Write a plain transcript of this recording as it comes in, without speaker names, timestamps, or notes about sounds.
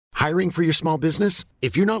Hiring for your small business?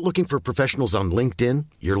 If you're not looking for professionals on LinkedIn,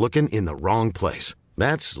 you're looking in the wrong place.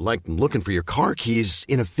 That's like looking for your car keys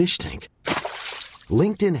in a fish tank.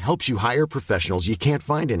 LinkedIn helps you hire professionals you can't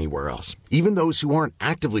find anywhere else, even those who aren't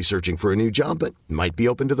actively searching for a new job but might be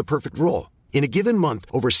open to the perfect role. In a given month,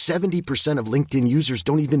 over 70% of LinkedIn users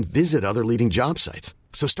don't even visit other leading job sites.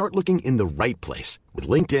 So start looking in the right place. With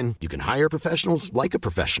LinkedIn, you can hire professionals like a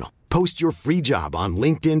professional. Post your free job on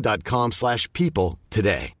linkedin.com/people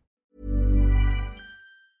today.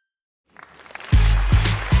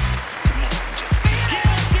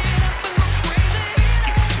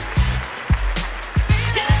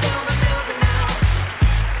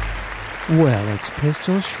 Well, it's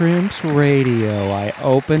Pistol Shrimps Radio. I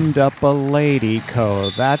opened up a Lady Co.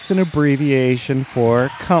 That's an abbreviation for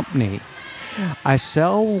company. I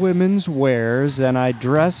sell women's wares and I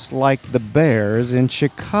dress like the bears in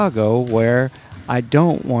Chicago where I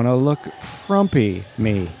don't want to look frumpy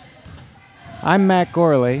me. I'm Matt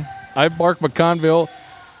Gorley. I'm Mark McConville.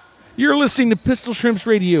 You're listening to Pistol Shrimps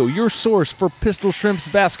Radio, your source for Pistol Shrimps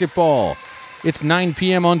basketball. It's 9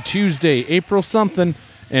 p.m. on Tuesday, April something,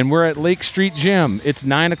 and we're at Lake Street Gym. It's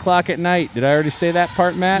 9 o'clock at night. Did I already say that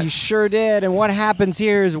part, Matt? You sure did. And what happens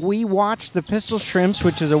here is we watch the Pistol Shrimps,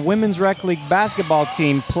 which is a women's rec league basketball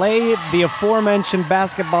team, play the aforementioned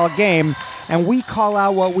basketball game, and we call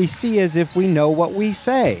out what we see as if we know what we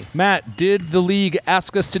say. Matt, did the league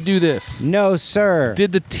ask us to do this? No, sir.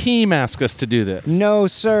 Did the team ask us to do this? No,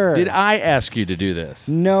 sir. Did I ask you to do this?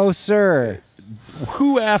 No, sir.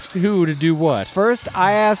 Who asked who to do what? First,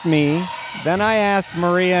 I asked me, then I asked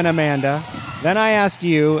Maria and Amanda, then I asked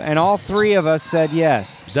you, and all three of us said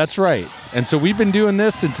yes. That's right. And so we've been doing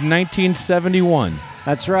this since 1971.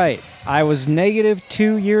 That's right. I was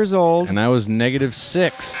 -2 years old. And I was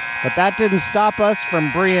 -6. But that didn't stop us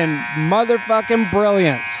from being motherfucking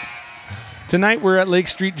brilliance. Tonight we're at Lake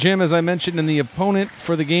Street Gym, as I mentioned, and the opponent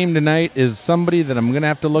for the game tonight is somebody that I'm going to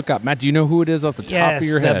have to look up. Matt, do you know who it is off the top of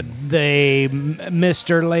your head? The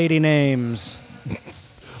Mr. Lady Names.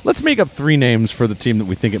 Let's make up 3 names for the team that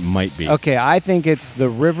we think it might be. Okay, I think it's the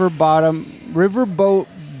Riverboat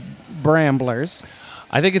Bramblers.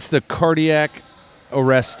 I think it's the Cardiac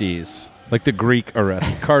Orestes, like the Greek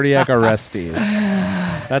Orestes. Cardiac Orestes.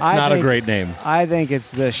 That's not a great name. I think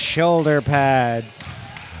it's the Shoulder Pads.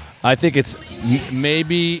 I think it's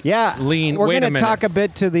maybe Lean. We're Wait a going to minute. talk a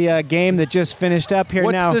bit to the game that just finished up here.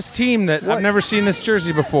 What's now. this team that I've never seen this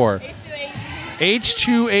jersey before?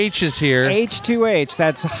 H2H is here. H2H.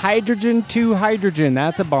 That's hydrogen to hydrogen.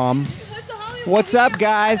 That's a bomb. What's up,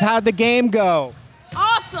 guys? How'd the game go?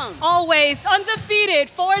 Awesome. Always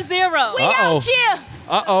undefeated. 4-0. We out here.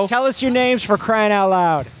 Uh-oh. Tell us your names for crying out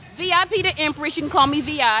loud. VIP to Empress. You can call me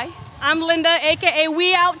VI. I'm Linda, a.k.a.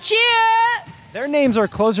 We out here. Their names are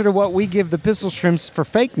closer to what we give the Pistol Shrimps for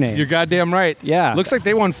fake names. You're goddamn right. Yeah. Looks like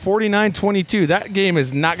they won 49-22. That game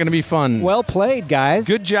is not going to be fun. Well played, guys.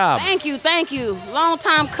 Good job. Thank you. Long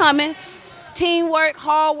time coming. Teamwork,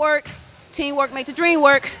 hard work. Teamwork make the dream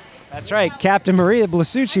work. That's right. Captain Maria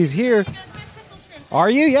Blasucci's here. Are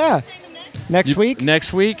you? Yeah. Next week?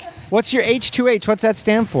 Next week. What's your H2H? What's that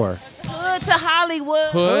stand for? Hood to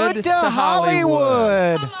Hollywood. Hood to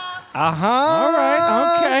Hollywood. Uh-huh.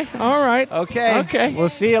 All right. Okay. We'll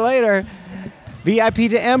see you later. VIP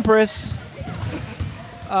to Empress.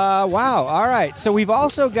 Wow. All right. So we've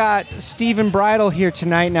also got Stephen Bridle here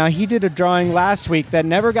tonight. Now, he did a drawing last week that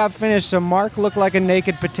never got finished, so Mark looked like a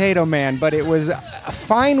naked potato man, but it was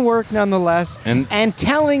fine work nonetheless, and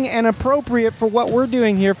telling and appropriate for what we're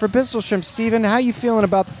doing here for Pistol Shrimp. Stephen, how you feeling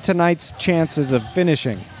about tonight's chances of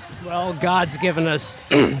finishing? Well, God's given us,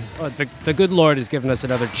 the good Lord has given us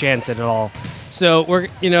another chance at it all. So we're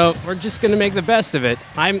just going to make the best of it.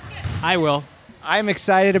 I will. I'm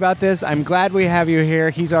excited about this. I'm glad we have you here.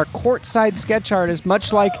 He's our courtside sketch artist,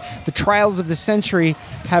 much like the Trials of the Century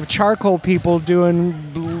have charcoal people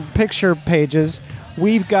doing picture pages.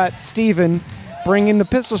 We've got Stephen bringing the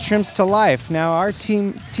Pistol Shrimps to life. Now, our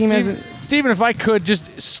team hasn't... Stephen, if I could,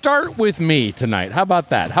 just start with me tonight. How about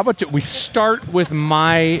that? How about we start with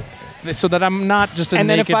my... So that I'm not just a naked potato man. And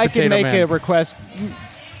then if I can make a request,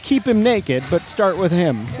 keep him naked, but start with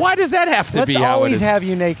him. Why does that have to be how it is? Let's always have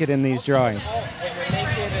you naked in these drawings.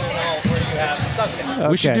 Okay.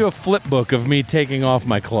 We should do a flip book of me taking off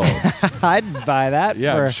my clothes. I'd buy that.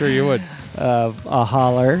 Yeah, I'm sure you would. A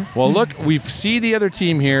holler. Well, look, we see the other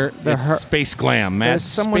team here. It's Space Glam, Matt. There's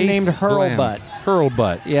someone named Hurlbutt.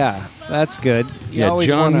 Hurlbutt. Yeah, that's good.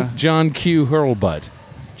 John Q. Hurlbutt.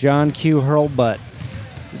 John Q. Hurlbutt.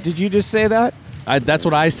 Did you just say that? That's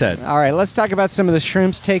what I said. All right, let's talk about some of the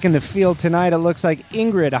Shrimps taking the field tonight. It looks like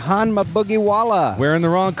Ingrid Hanma Boogiewala. Wearing the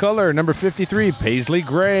wrong color. Number 53, Paisley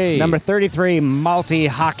Gray. Number 33, Malty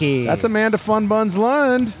Hockey. That's Amanda Fun Buns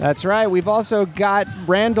Lund. That's right. We've also got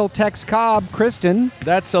Randall Tex Cobb, Kristen.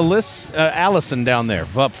 That's Allison down there,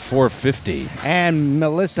 VUP 450. And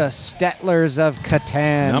Melissa Stettlers of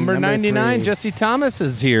Catan. Number 99, 3. Jesse Thomas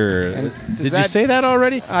is here. Did you that- say that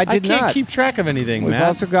already? I did can't not. keep track of anything, We've Matt.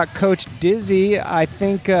 also got Coach Dizzy. I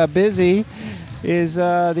think Busy is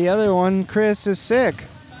the other one. Chris is sick.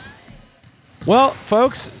 Well,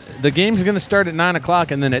 folks, the game's going to start at 9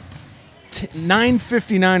 o'clock, and then at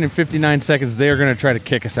 9:59 and 59 seconds, they are going to try to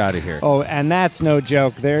kick us out of here. Oh, and that's no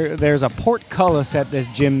joke. There's a portcullis at this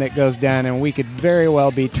gym that goes down, and we could very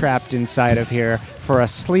well be trapped inside of here for a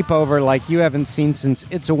sleepover like you haven't seen since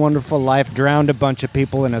It's a Wonderful Life drowned a bunch of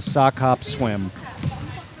people in a sock hop swim.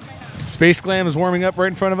 Space Glam is warming up right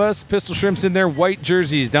in front of us. Pistol Shrimps in their white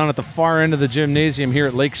jerseys down at the far end of the gymnasium here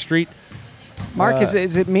at Lake Street. Mark, is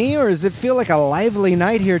it me, or does it feel like a lively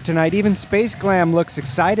night here tonight? Even Space Glam looks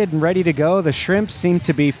excited and ready to go. The Shrimps seem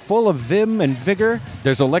to be full of vim and vigor.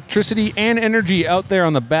 There's electricity and energy out there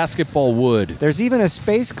on the basketball wood. There's even a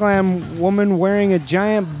Space Glam woman wearing a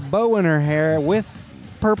giant bow in her hair with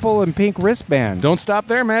purple and pink wristbands. Don't stop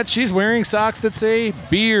there, Matt. She's wearing socks that say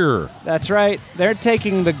beer. That's right. They're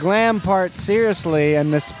taking the glam part seriously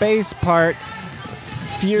and the space part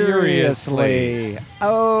furiously.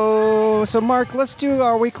 Oh, so Mark, let's do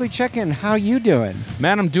our weekly check-in. How you doing?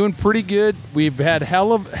 Man, I'm doing pretty good. We've had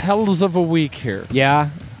hells of a week here. Yeah.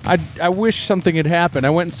 I wish something had happened.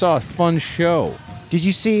 I went and saw a fun show. Did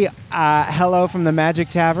you see Hello from the Magic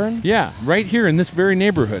Tavern? Yeah, right here in this very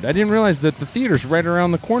neighborhood. I didn't realize that the theater's right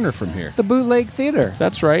around the corner from here. The Bootleg Theater.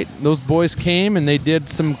 That's right. Those boys came and they did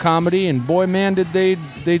some comedy, and boy, man, did they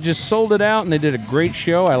just sold it out, and they did a great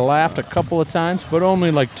show. I laughed a couple of times, but only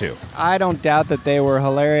like 2. I don't doubt that they were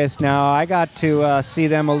hilarious. Now, I got to see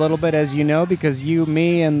them a little bit, as you know, because you,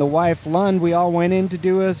 me, and the wife, Lund, we all went in to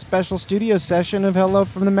do a special studio session of Hello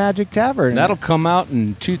from the Magic Tavern. That'll come out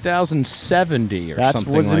in 2070 or That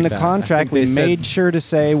something was like in the that. contract. I think We they said- made sure to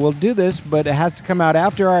say we'll do this, but it has to come out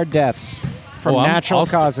after our deaths from natural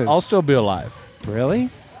causes. I'll still be alive.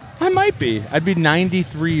 Really? I might be. I'd be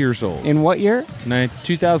 93 years old. In what year?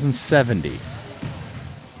 2070.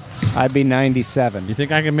 I'd be 97. You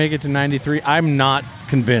think I can make it to 93? I'm not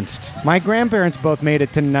convinced. My grandparents both made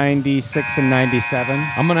it to 96 and 97.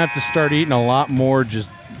 I'm going to have to start eating a lot more just...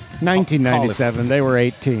 1997. They were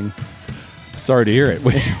 18. Sorry to hear it.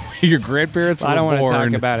 Your grandparents were I don't wanna born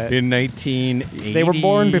talk about it. in 1980. They were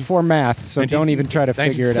born before math, so don't even try to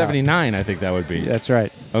figure it out. 1979, I think that would be. That's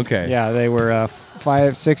right. Okay. Yeah, they were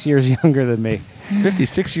 5-6 years younger than me.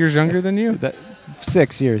 56 years younger than you?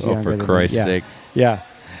 6 years Oh, younger for than Christ's me. Yeah. sake. Yeah.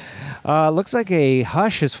 Looks like a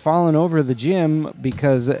hush has fallen over the gym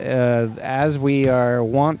because as we are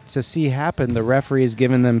wont to see happen, the referee has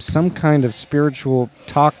given them some kind of spiritual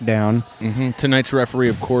talk down. Mm-hmm. Tonight's referee,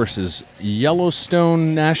 of course, is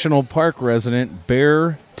Yellowstone National Park resident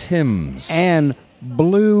Bear Timms. And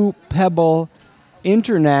Blue Pebble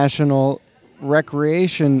International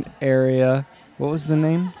Recreation Area, what was the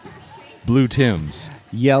name? Blue Timms.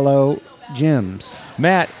 Yellow Gyms.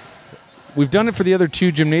 Matt, we've done it for the other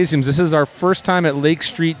 2 gymnasiums. This is our first time at Lake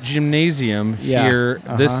Street Gymnasium Yeah. here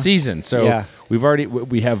this season. So Yeah. we've already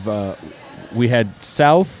we had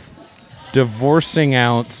South divorcing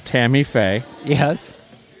out Tammy Faye, Yes.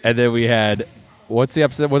 and then we had what's the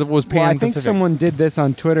episode? What was Pan Well, I think Pacific? someone did this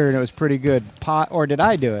on Twitter and it was pretty good. Or did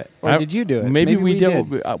I do it? Or did you do it? Maybe we did.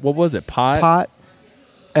 What was it? Pot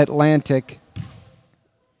Atlantic.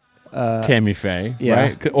 Tammy Faye. yeah.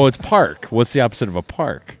 Right? Oh, it's park. What's the opposite of a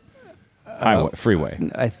park? Highway, freeway.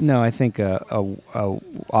 I think a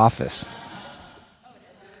office.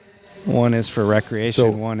 One is for recreation. So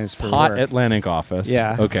one is for Pot work. Atlantic office.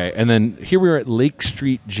 Yeah. Okay, and then here we are at Lake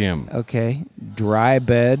Street Gym. Okay. Dry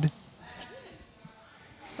bed.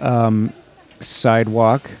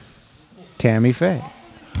 Sidewalk. Tammy Faye.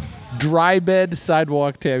 Dry bed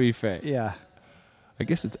sidewalk Tammy Faye. Yeah. I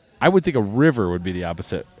guess it's. I would think a river would be the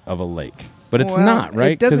opposite of a lake, but it's Well, not,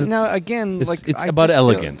 right? It doesn't. 'Cause Now, it's- again, it's- like it's I about just feel-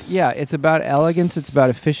 elegance. Yeah, it's about elegance. It's about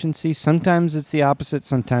efficiency. Sometimes it's the opposite.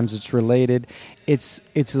 Sometimes it's related. It's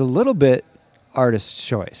a little bit artist's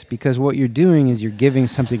choice because what you're doing is you're giving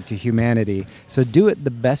something to humanity. So do it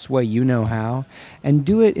the best way you know how, and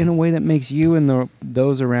do it in a way that makes you and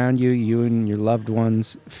those around you, you and your loved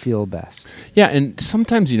ones, feel best. Yeah, and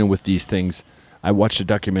sometimes with these things, I watched a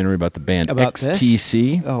documentary about the band About this?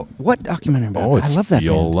 XTC. Oh, what documentary about? Oh, I love that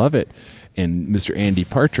you'll band. love it. And Mr. Andy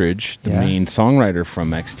Partridge, the Yeah. main songwriter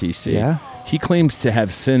from XTC, Yeah. he claims to have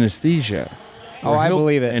synesthesia. Oh, I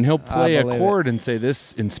believe it. And he'll I play a believe chord and say,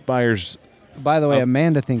 this inspires... By the way,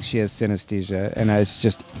 Amanda thinks she has synesthesia, and it's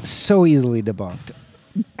just so easily debunked.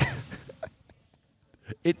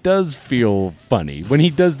 It does feel funny. When he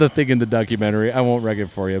does the thing in the documentary, I won't wreck it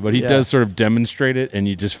for you, but he does sort of demonstrate it, and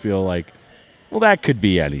you just feel like, well, that could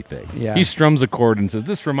be anything. Yeah. He strums a chord and says,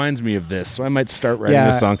 this reminds me of this, so I might start writing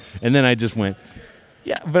a song. And then I just went,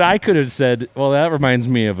 yeah, but I could have said, well, that reminds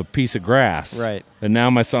me of a piece of grass. Right. And now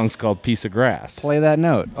my song's called Piece of Grass. Play that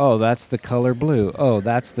note. Oh, that's the color blue. Oh,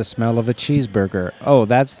 that's the smell of a cheeseburger. Oh,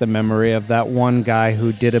 that's the memory of that one guy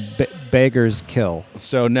who did a beggar's kill.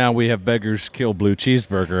 So now we have Beggars Kill Blue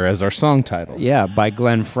Cheeseburger as our song title. Yeah, by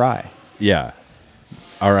Glenn Fry. Yeah.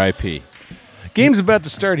 R.I.P. Game's about to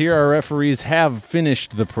start here. Our referees have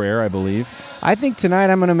finished the prayer, I believe. I think tonight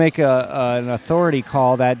I'm going to make an authority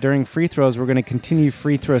call that during free throws we're going to continue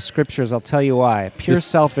free throw scriptures. I'll tell you why. Pure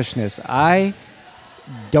selfishness. I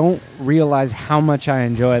don't realize how much I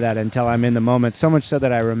enjoy that until I'm in the moment, so much so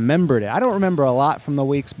that I remembered it. I don't remember a lot from the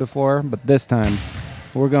weeks before, but this time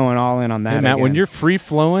we're going all in on that. Hey, Matt, again. when you're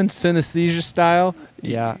free-flowing, synesthesia style,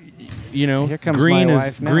 yeah, you know, Here comes green my is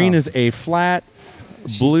wife now. green is A flat,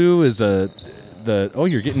 blue is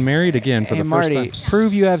you're getting married again for hey, the first Marty, time.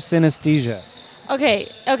 prove you have synesthesia. Okay.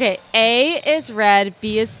 A is red,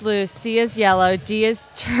 B is blue, C is yellow, D is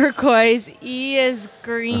turquoise, E is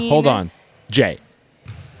green. Hold on. J.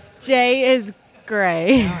 J is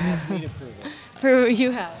gray. Prove you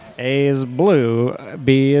have. A is blue,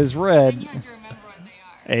 B is red. You have to remember what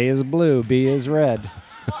they are. A is blue, B is red.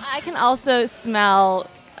 Well, I can also smell.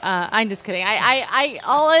 I'm just kidding. I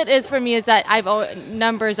all it is for me is that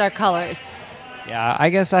numbers are colors. Yeah, I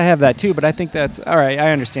guess I have that too, but I think that's all right.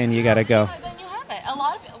 I understand you got to go. Then you have it. A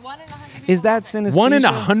lot of 1 in 100. Is that synesthesia? 1 in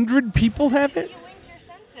 100 people have it? You link your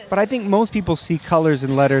senses. But I think most people see colors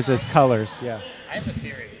and letters as colors. Yeah. I have a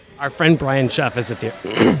theory. Our friend Brian Schuff has a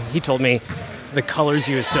theory. He told me the colors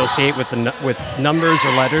you associate with with numbers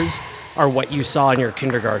or letters are what you saw in your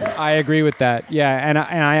kindergarten. I agree with that. Yeah, and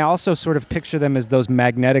I also sort of picture them as those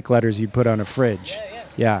magnetic letters you put on a fridge.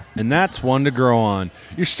 Yeah. And that's one to grow on.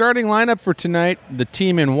 Your starting lineup for tonight, the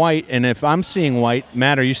team in white, and if I'm seeing white,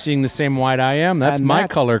 Matt, are you seeing the same white I am? That's And my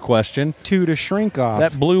that's color question. 2 to shrink off.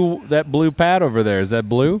 That blue pad over there, is that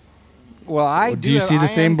blue? Well, I Do you see the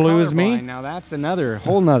same blue as me? Now that's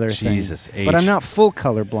whole nother thing. Jesus H. But I'm not full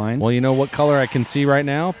colorblind. Well, you know what color I can see right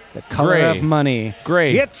now? The color Gray. of money.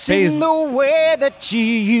 Gray. It's in the way that you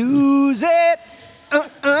use it.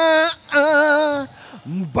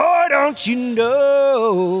 Boy, don't you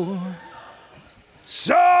know?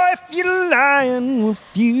 So if you're lying,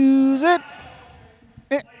 refuse it.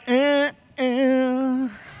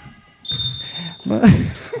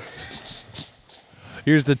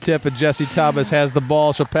 Here's the tip, and Jesse Thomas has the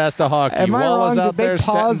ball. She'll pass to Hockey. Am I Wallace wrong? out Did there. they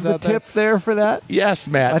pause Stetton's the out there. tip there for that? Yes,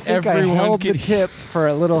 Matt. I think Everyone I held can the tip for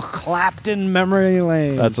a little Clapton memory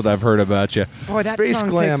lane. That's what I've heard about you. Boy, that Space song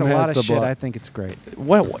Glam takes a has lot of the shit. ball. I think it's great.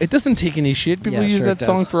 What? It doesn't take any shit. People Yeah, use sure that it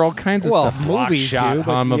song does. for all kinds of Well, stuff. Block movies shot, do, but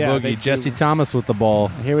Hama yeah, they Boogie. do. Jesse Thomas with the ball.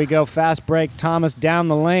 Here we go. Fast break. Thomas down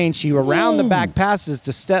the lane. She around the back passes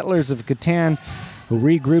to Stettlers of Catan, who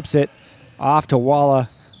regroups it off to Walla.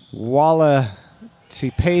 Walla to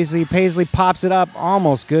Paisley. Paisley pops it up.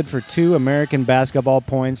 Almost good for 2 American basketball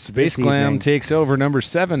points. Space this Glam evening. takes over. Number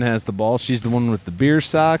 7 has the ball. She's the one with the beer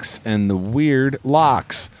socks and the weird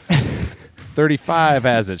locks. 35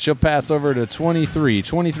 has it. She'll pass over to 23.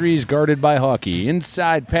 23 is guarded by Hockey.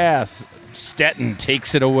 Inside pass. Stetton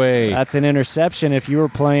takes it away. That's an interception. If you were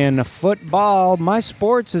playing football, my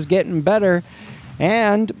sports is getting better,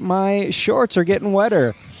 and my shorts are getting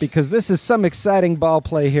wetter because this is some exciting ball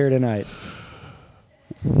play here tonight.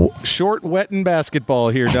 Short, wet, and basketball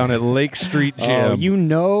here down at Lake Street Gym. Oh, you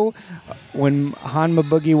know, when Hanma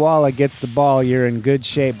Boogie Walla gets the ball, you're in good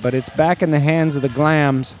shape. But it's back in the hands of the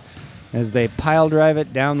Glams as they pile drive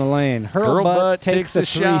it down the lane. Girl butt takes takes a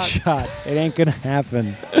a shot. It ain't gonna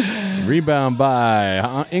happen. Rebound by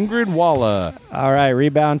Ingrid Walla. All right,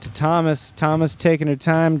 rebound to Thomas. Thomas taking her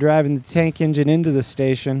time, driving the tank engine into the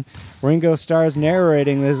station. Ringo Starr's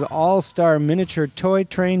narrating this all-star miniature toy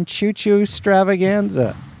train choo-choo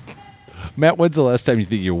extravaganza. Matt, when's the last time you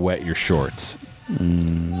think you wet your shorts?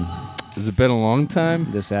 Has it been a long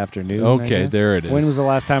time? This afternoon. I Okay, guess. there it is. When was the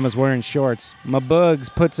last time I was wearing shorts? My Bugs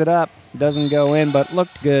puts it up. Doesn't go in, but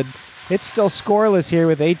looked good. It's still scoreless here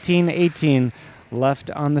with 18-18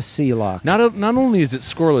 left on the C-lock. Not only is it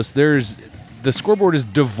scoreless, the scoreboard is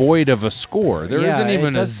devoid of a score. There Yeah, not it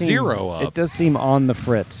even a does seem- zero up. It does seem on the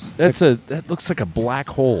fritz. That looks like a black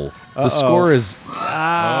hole. The score is.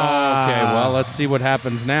 Ah. Okay, well, let's see what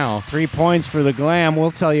happens now. 3 points for the Glam.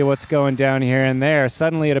 We'll tell you what's going down here and there.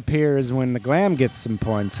 Suddenly it appears when the Glam gets some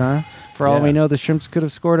points, huh? For all Yeah. we know, the Shrimps could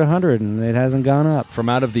have scored 100, and it hasn't gone up. From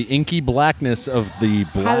out of the inky blackness of the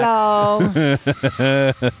blacks.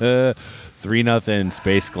 Hello. 3-0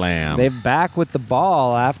 Space Glam. They're back with the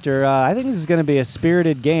ball after, I think this is going to be a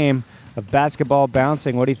spirited game of basketball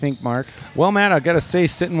bouncing. What do you think, Mark? Well, Matt, I got to say,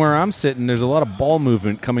 sitting where I'm sitting, there's a lot of ball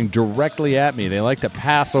movement coming directly at me. They like to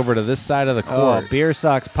pass over to this side of the court. Oh, Beer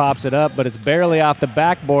Sox pops it up, but it's barely off the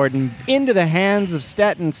backboard and into the hands of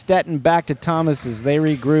Stetton. Stetton back to Thomas as they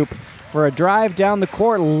regroup for a drive down the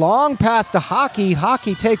court. Long pass to Hockey.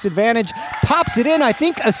 Hockey takes advantage, pops it in, I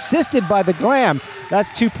think assisted by the Glam. That's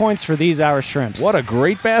 2 points for these our Shrimps. What a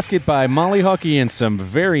great basket by Molly Hockey and some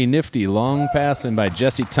very nifty long passing by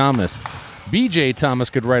Jesse Thomas. BJ Thomas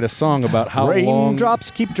could write a song about how long...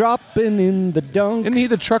 Raindrops keep dropping in the dunk. Isn't he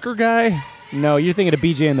the trucker guy? No, you're thinking of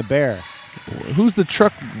BJ and the Bear. Who's the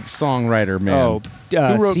truck songwriter, man? Oh,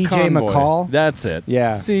 Who wrote CJ Convoy? McCall? That's it.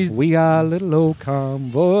 Yeah. See, We got a little old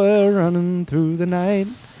convoy running through the night.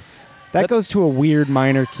 That goes to a weird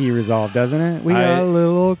minor key resolve, doesn't it? We got a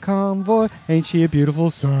little old convoy. Ain't she a beautiful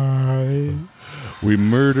sight? we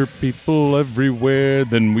murder people everywhere,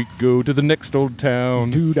 then we go to the next old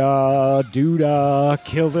town. Doo-dah, doo-dah,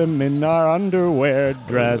 kill them in our underwear,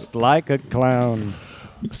 dressed like a clown.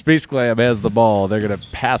 Space Glam has the ball. They're going to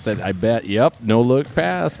pass it, I bet. Yep, no look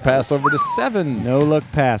pass. Pass over to 7. No look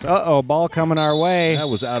pass. Uh-oh, ball coming our way. That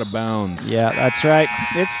was out of bounds. Yeah, that's right.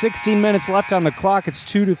 It's 16 minutes left on the clock. It's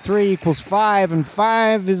 2-3 equals 5, and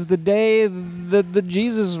 5 is the day that the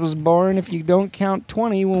Jesus was born if you don't count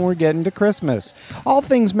 20 when we're getting to Christmas. All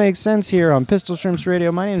things make sense here on Pistol Shrimps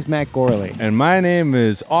Radio. My name is Matt Gorley. And my name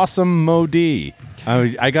is Awesome Mo D.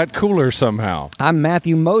 I got cooler somehow. I'm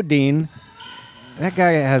Matthew Modine. That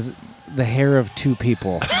guy has the hair of 2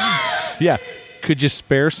 people. Yeah. Could you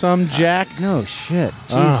spare some, Jack? No shit.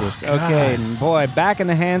 Jesus. Oh, Okay, and boy, back in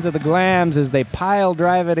the hands of the Glams as they pile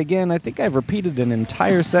drive it again. I think I've repeated an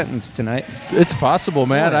entire sentence tonight. It's possible,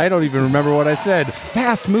 Matt. Boy, I don't even remember what I said.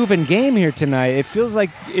 Fast-moving game here tonight. It feels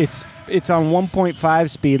like it's on 1.5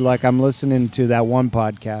 speed like I'm listening to that one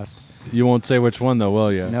podcast. You won't say which one, though,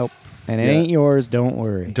 will you? Nope. And it Yeah. ain't yours, don't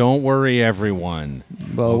worry. Don't worry, everyone.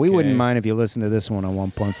 Well, we Okay. wouldn't mind if you listen to this one on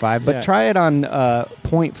 1.5, but Yeah. try it on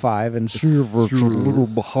 0.5 and see if it's a little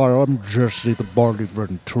behind. I'm Jesse the Barney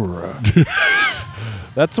Ventura.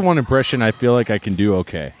 That's the one impression I feel like I can do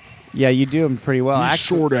okay. Yeah, you do them pretty well. He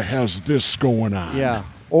Actually, sort of has this going on. yeah.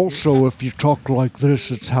 Also, if you talk like this,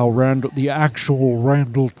 it's how the actual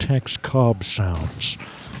Randall Tex Cobb sounds.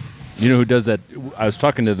 You know who does that? I was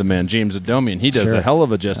talking to the man, James Adomian. He does Sure. a hell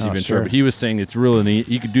of a Jesse Oh, Ventura, sure. but he was saying it's really neat.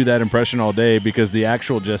 You could do that impression all day because the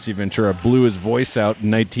actual Jesse Ventura blew his voice out in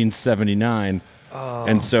 1979. Oh.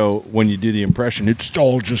 And so when you do the impression, It's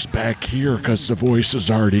all just back here because the voice is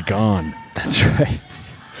already gone. That's right.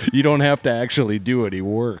 you don't have to actually do any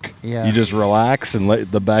work. Yeah. You just relax and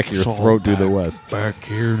let the back of your It's all throat do the rest. Back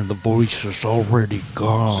here, and the voice is already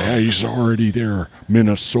gone. Yeah, he's already there,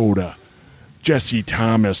 Minnesota. Jesse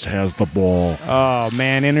Thomas has the ball. Oh,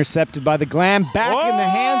 man, intercepted by the Glam. Back in the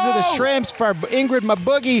hands of the Shrimps for Ingrid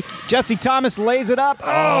Maboogie. Jesse Thomas lays it up.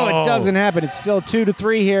 Oh, it doesn't happen. It's still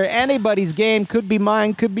 2-3 here. Anybody's game. Could be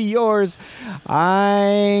mine, could be yours.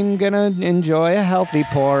 I'm going to enjoy a healthy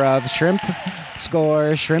pour of shrimp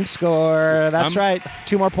score. That's right.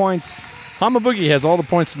 2 more points. Hama Boogie has all the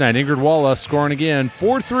points tonight. Ingrid Walla scoring again.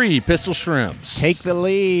 4-3 Pistol Shrimps. Take the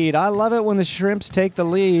lead. I love it when the Shrimps take the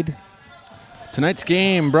lead. Tonight's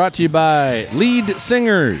game brought to you by Lead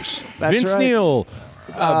Singers. That's Vince right. Neil,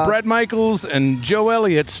 Brett Michaels, and Joe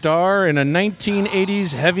Elliott star in a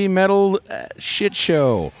 1980s heavy metal shit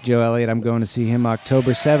show. Joe Elliott, I'm going to see him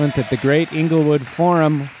October 7th at the Great Inglewood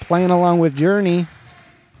Forum, playing along with Journey.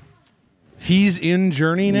 He's in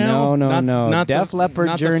Journey now? No. Not Def the, Leppard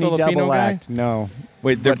not the Journey Filipino double guy? act. No.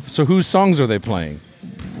 Wait, so whose songs are they playing?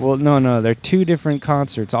 Well, no. They're 2 different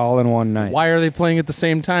concerts all in one night. Why are they playing at the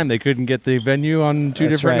same time? They couldn't get the venue on 2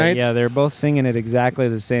 That's different right. nights? Yeah, they're both singing at exactly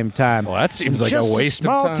the same time. Well, that seems like Just a waste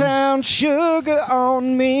small of time. town sugar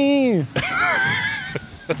on me.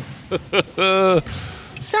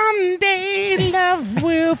 Someday love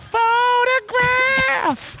will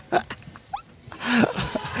photograph.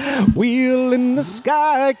 Wheel in the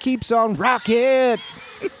sky keeps on rocking.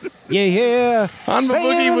 Yeah. On the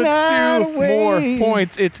Staying Boogie night with 2 away. more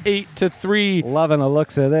points. It's 8-3. Loving the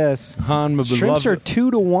looks of this. Han Shrimps are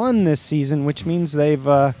 2-1 this season, which means they've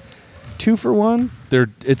 2 for 1.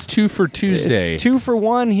 It's 2 for Tuesday. It's 2 for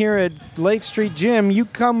 1 here at Lake Street Gym. You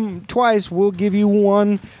come twice, we'll give you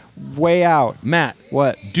one way out. Matt,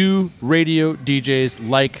 What? do radio DJs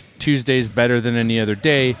like Tuesdays better than any other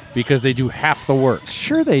day because they do half the work?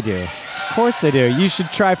 Sure they do. Of course they do. You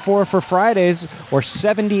should try 4 for Fridays or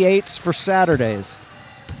 78s for Saturdays.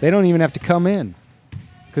 They don't even have to come in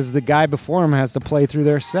because the guy before them has to play through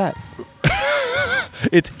their set.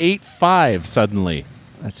 It's 8-5 suddenly.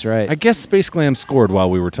 That's right. I guess Space Glam scored while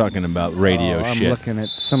we were talking about radio I'm shit. looking at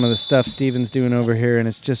some of the stuff Steven's doing over here, and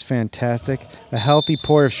it's just fantastic. A healthy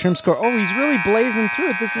pour of shrimp score. Oh, he's really blazing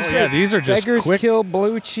through it. This is great. Yeah, these are just Beggars quick. Kill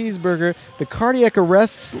Blue Cheeseburger. The Cardiac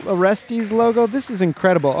Arresties logo. This is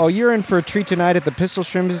incredible. Oh, you're in for a treat tonight at the Pistol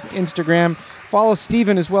Shrimp Instagram. Follow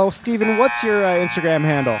Steven as well. Steven, what's your Instagram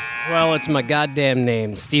handle? Well, it's my goddamn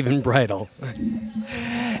name, Stephen Bridle.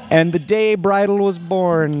 And the day Bridle was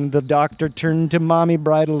born, the doctor turned to Mommy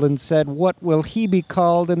Bridle and said, "What will he be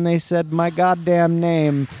called?" And they said, "My goddamn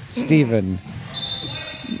name, Stephen."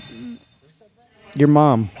 Your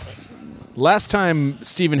mom. Last time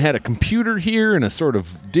Steven had a computer here and a sort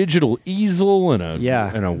of digital easel and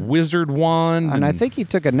a wizard wand. And I think he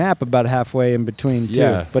took a nap about halfway in between, too.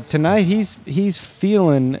 Yeah. But tonight he's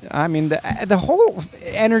feeling, I mean, the whole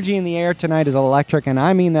energy in the air tonight is electric, and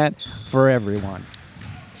I mean that for everyone.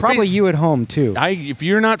 Probably you at home, too. If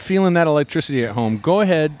you're not feeling that electricity at home, go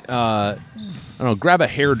ahead, I don't know, grab a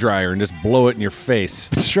hairdryer and just blow it in your face.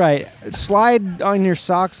 That's right. Slide on your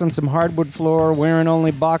socks on some hardwood floor, wearing only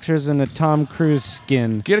boxers and a Tom Cruise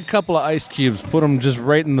skin. Get a couple of ice cubes, put them just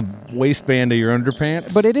right in the waistband of your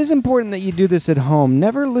underpants. But it is important that you do this at home.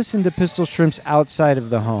 Never listen to Pistol Shrimps outside of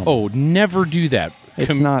the home. Oh, never do that.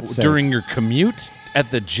 It's not safe. During your commute? At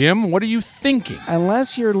the gym? What are you thinking?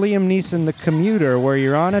 Unless you're Liam Neeson, the commuter, where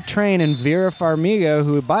you're on a train and Vera Farmiga,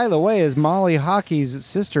 who, by the way, is Molly Hockey's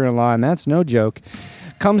sister-in-law, and that's no joke,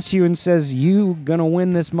 comes to you and says, "You gonna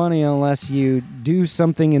win this money unless you do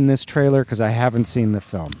something in this trailer," because I haven't seen the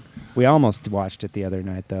film. We almost watched it the other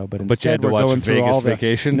night, though, but you instead had to we're watch going through Vegas all the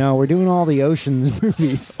Vacation? No, we're doing all the Ocean's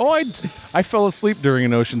movies. Oh, I fell asleep during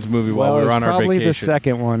an Ocean's movie while we were on our vacation. Probably the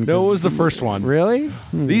second one. No, it was the first one. Really?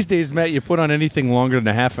 These days, Matt, you put on anything longer than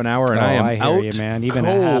a half an hour, and I am hear out you, man. Even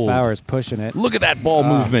cold. a half hour is pushing it. Look at that ball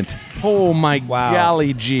movement. Oh, my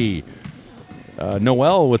golly gee.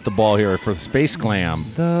 Noel with the ball here for the Space Glam.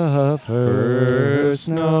 The first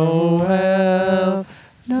Noel.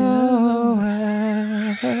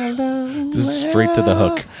 This is straight to the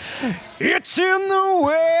hook. It's in the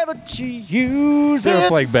way that you use They're it.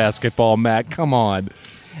 playing basketball, Matt. Come on.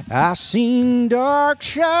 I seen dark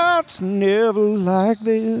shots never like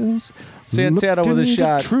this. Santana Looked with a into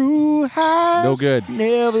shot. True highs, No good.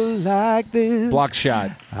 Never like this. Block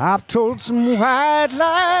shot. I've told some white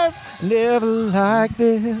lies. Never like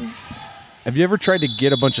this. Have you ever tried to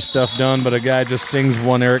get a bunch of stuff done, but a guy just sings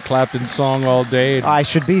one Eric Clapton song all day? I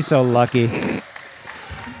should be so lucky.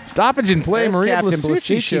 Stoppage and play. There's Maria Captain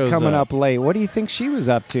Blasucci shows coming up late. What do you think she was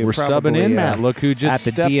up to? We're Probably, subbing in, Matt. Look who just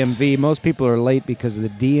at the stepped. DMV. Most people are late because of the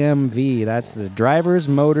DMV. That's the Driver's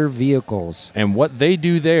Motor Vehicles. And what they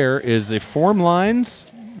do there is they form lines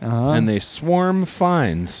and they swarm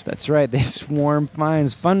fines. That's right. They swarm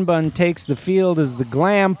fines. Fun Bun takes the field as the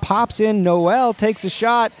Glam pops in. Noel takes a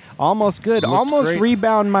shot. Almost good. Looked Almost great.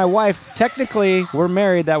 rebound my wife. Technically, we're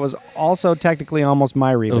married. That was also technically almost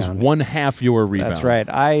my That rebound. was one half your rebound. That's right.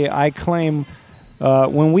 I claim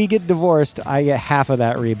when we get divorced, I get half of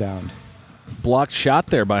that rebound. Blocked shot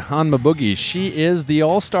there by Hanma Boogie. She is the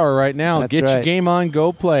all-star right now. That's Get your right. game on,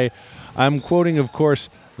 go play. I'm quoting, of course,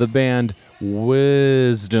 the band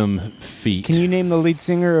Wisdom Feet. Can you name the lead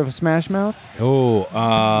singer of Smash Mouth?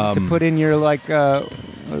 to Put in your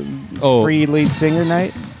free lead singer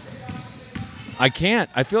night? I can't.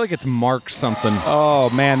 I feel like it's Mark something. Oh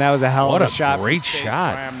man, that was a hell What of a a shot! from great Space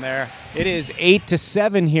shot. Glam there. It is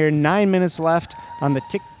 8-7 here. 9 minutes left on the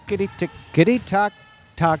tickety tock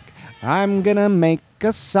tock. I'm gonna make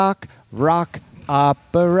a sock rock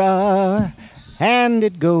opera, and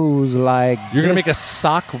it goes like You're going to make a this.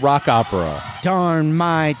 sock rock opera. Darn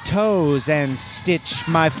my toes and stitch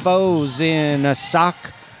my foes in a sock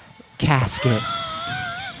casket.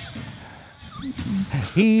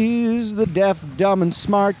 He's the deaf, dumb, and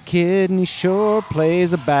smart kid, and he sure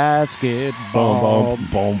plays a basketball. Boom,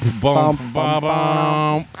 boom, boom, boom, boom,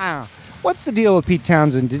 boom. Ah. What's the deal with Pete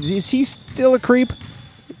Townsend? Is he still a creep?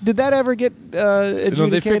 Did that ever get adjudicated? No,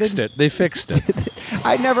 they fixed it. They fixed it.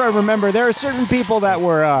 I never remember. There are certain people that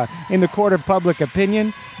were in the court of public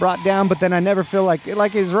opinion brought down, but then I never feel like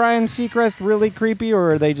is Ryan Seacrest really creepy,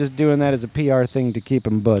 or are they just doing that as a PR thing to keep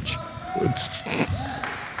him butch?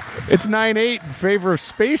 It's 9-8 in favor of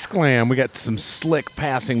Space Glam. We got some slick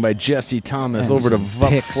passing by Jesse Thomas And over to some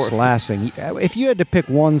pick Vup. slashing. If you had to pick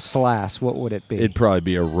one slash, what would it be? It'd probably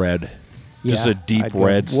be a red. Just Yeah, a deep I'd go-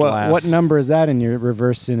 red slash. What number is that in your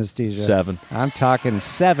reverse synesthesia? 7. I'm talking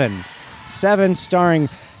 7. 7 starring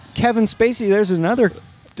Kevin Spacey. There's another,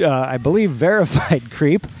 I believe, verified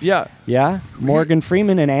creep. Yeah. Yeah. Morgan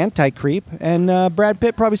Freeman, an anti-creep. And Brad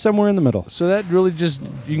Pitt probably somewhere in the middle. So that really just,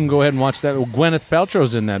 you can go ahead and watch that. Well, Gwyneth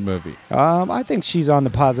Paltrow's in that movie. I think she's on the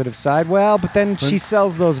positive side. Well, but then she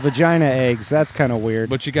sells those vagina eggs. That's kind of weird.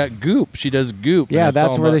 But you got Goop. She does Goop. Yeah, and it's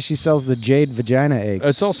that's all where about- she sells the jade vagina eggs.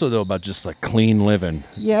 It's also, though, about just like clean living.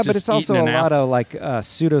 Yeah, but Just it's also eating a an lot apple. of like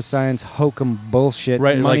pseudoscience, hokum bullshit,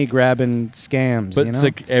 Right, like- money grabbing scams. But you it's know?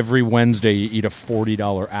 like every Wednesday you eat a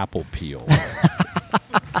 $40 apple peel.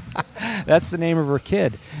 That's the name of her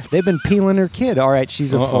kid. They've been peeling her kid. All right,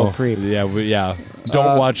 she's a full Uh-oh. creep. Yeah.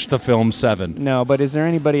 Don't watch the film 7. No, but is there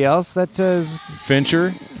anybody else that is?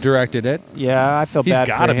 Fincher directed it. Yeah, I feel He's bad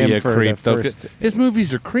got to for him be a for creep, the though. first. His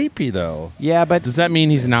movies are creepy, though. Yeah, but Does that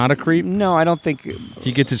mean he's not a creep? no, I don't think.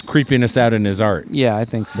 He gets his creepiness out in his art. Yeah, I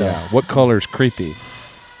think so. Yeah. What color's creepy?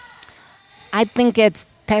 I think it's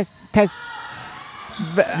test.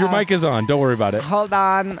 Your mic is on. Don't worry about it. Hold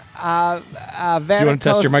on. Do you want to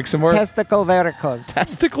test your mic some more? Testicle varicose.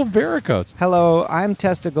 Testicle varicose. Hello, I'm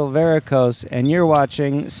Testicle Varicose, and you're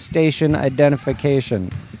watching Station Identification.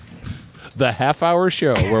 The half-hour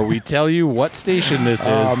show where we tell you what station this is.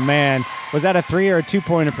 Oh man, was that a 3 or a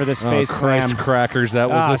 2-pointer for the Space Christ Cram? crackers, that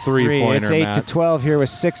was a It's 3. three-pointer, It's 8 to Matt. 12 here with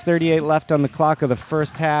 6:38 left on the clock of the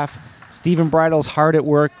first half. Stephen Bridle's hard at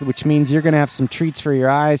work, which means you're going to have some treats for your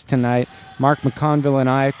eyes tonight. Mark McConville and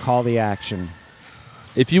I call the action.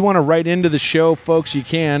 If you want to write into the show, folks, you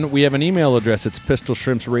can. We have an email address. It's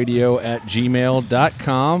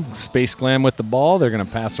pistolshrimpsradio@gmail.com. Space Glam with the ball. They're going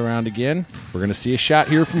to pass around again. We're going to see a shot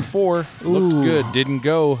here from 4. Looked Ooh. good. Didn't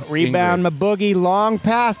go. Rebound, Ingrid. Maboogie, long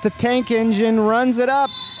pass to Tank Engine, runs it up,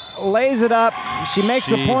 lays it up. She makes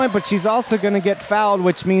the point, but she's also going to get fouled,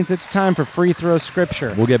 which means it's time for free throw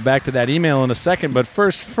scripture. We'll get back to that email in a second, but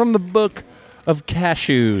first, from the book of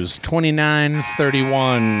Cashews,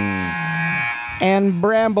 2931. And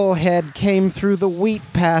Bramblehead came through the wheat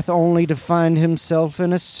path only to find himself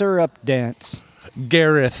in a syrup dance.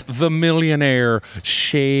 Gareth, the millionaire,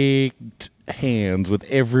 shaked hands with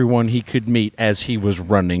everyone he could meet as he was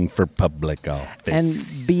running for public And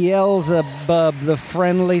office. Beelzebub, the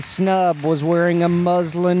friendly snub, was wearing a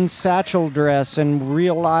muslin satchel dress and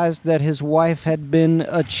realized that his wife had been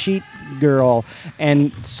a cheat girl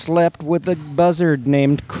and slept with a buzzard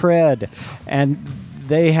named Cred. And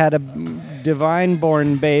they had a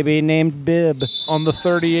divine-born baby named Bib. On the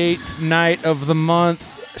 38th night of the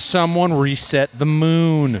month, someone reset the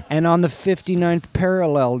moon. And on the 59th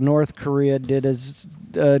parallel, North Korea did a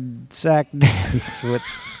sack dance with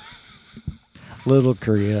Little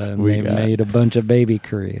Korea, and they made a bunch of baby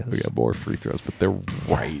Koreas. We got more free throws, but they're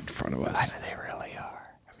right in front of us. They really are.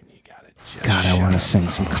 I mean, you got it. Just God, I want to sing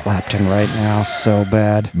some Clapton right now so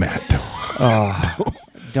bad. Matt,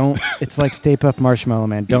 Don't. It's like Stay Puft Marshmallow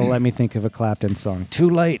Man. Don't let me think of a Clapton song. Too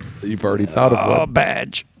late. you've already thought of one.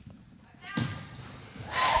 Badge.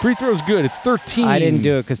 Free throw's good. It's 13. I didn't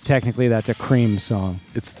do it because technically that's a Cream song.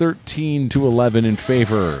 It's 13-11 in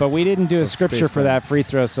favor. But we didn't do a Of scripture for Spaceman. that free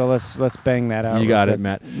throw, so let's bang that out. You real got it, quick.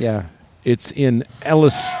 Matt. Yeah. It's in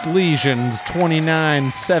Ellis Lesions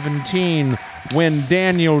 29:17 when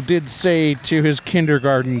Daniel did say to his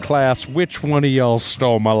kindergarten class, "Which one of y'all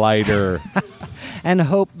stole my lighter?" And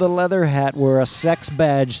Hope the Leather Hat wore a sex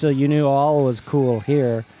badge so you knew all was cool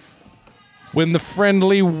here. When the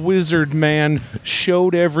friendly wizard man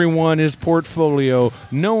showed everyone his portfolio,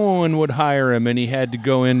 no one would hire him, and he had to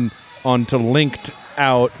go in onto Linked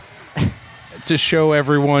Out to show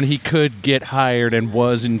everyone he could get hired and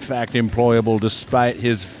was, in fact, employable despite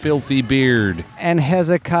his filthy beard. And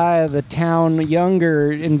Hezekiah the town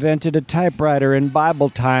younger invented a typewriter in Bible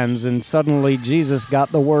times, and suddenly Jesus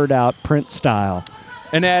got the word out print style.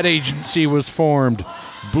 An ad agency was formed,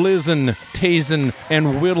 Blizzin, Tazen, and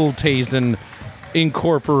Whittletazen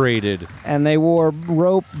Incorporated. And they wore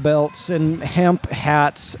rope belts and hemp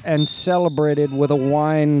hats and celebrated with a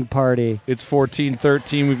wine party. It's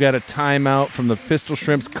 14-13. We've got a timeout from the Pistol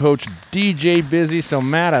Shrimps coach, DJ Busy. So,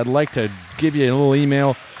 Matt, I'd like to give you a little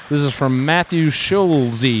email. This is from Matthew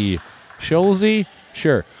Schulze. Schulze?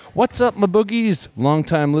 Sure. What's up, my boogies?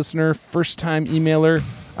 Longtime listener, first-time emailer.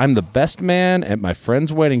 I'm the best man at my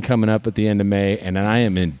friend's wedding coming up at the end of May, and I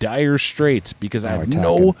am in dire straits because I have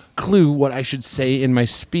no clue what I should say in my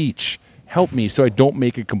speech. Help me so I don't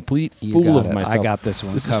make a complete fool got of it. myself. I got this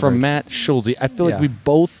one This is covered. from Matt Schulze. I feel like Yeah. we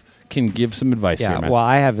both can give some advice here, Matt. Well,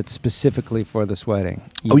 I have it specifically for this wedding.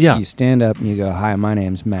 You stand up and you go, "Hi, my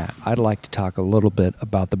name's Matt. I'd like to talk a little bit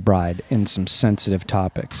about the bride and some sensitive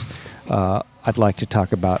topics. I'd like to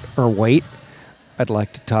talk about her weight. I'd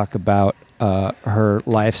like to talk about her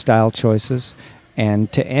lifestyle choices.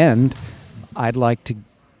 And to end, I'd like to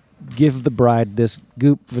give the bride this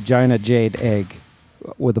goop vagina jade egg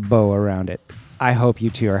with a bow around it. I hope you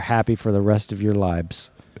two are happy for the rest of your lives."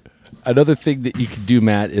 Another thing that you could do,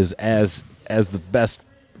 Matt, is as the best,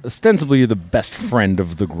 ostensibly you're the best friend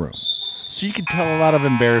of the groom. So you could tell a lot of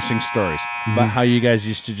embarrassing stories about how you guys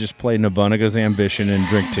used to just play Nabunaga's Ambition and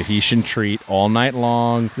drink Tahitian Treat all night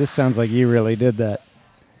long. This sounds like you really did that.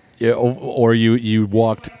 Yeah, or you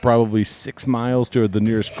walked probably 6 miles to the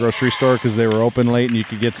nearest grocery store because they were open late and you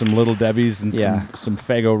could get some Little Debbie's and some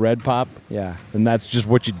Faygo Red Pop. Yeah. And that's just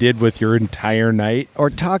what you did with your entire night.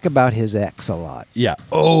 Or talk about his ex a lot. Yeah.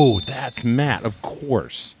 Oh, that's Matt, of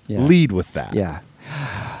course. Yeah. Lead with that. Yeah.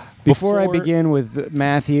 Before I begin with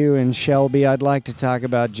Matthew and Shelby, I'd like to talk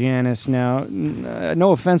about Janice now.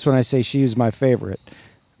 No offense when I say she's my favorite.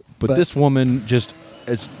 But this woman, just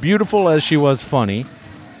as beautiful as she was funny,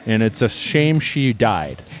 and it's a shame she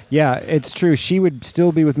died. Yeah, it's true. She would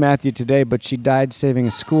still be with Matthew today, but she died saving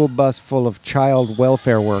a school bus full of child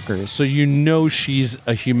welfare workers. So you know she's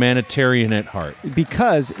a humanitarian at heart.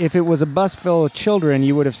 Because if it was a bus full of children,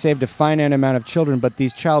 you would have saved a finite amount of children, but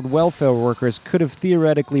these child welfare workers could have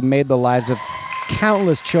theoretically made the lives of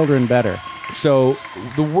countless children better. So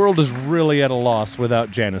the world is really at a loss without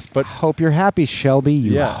Janice. But hope you're happy, Shelby,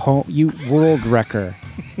 you world wrecker.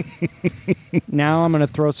 Now I'm going to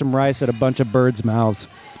throw some rice at a bunch of birds' mouths.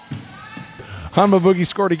 Hama Boogie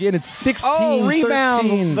scored again. It's 16-13. Oh,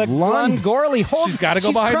 rebound. The Lund Gorley. She's got to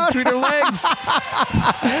go behind between her legs.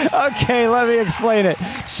 Okay, let me explain it.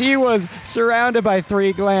 She was surrounded by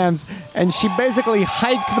 3 glams, and she basically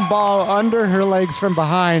hiked the ball under her legs from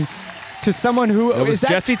behind to someone who... It was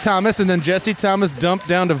Jesse Thomas, and then Jesse Thomas dumped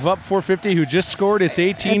down to Vup 450, who just scored. It's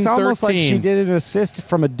 18-13. It's almost like she did an assist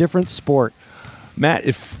from a different sport. Matt,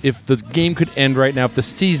 if the game could end right now, if the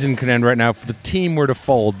season could end right now, if the team were to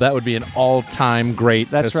fold, that would be an all-time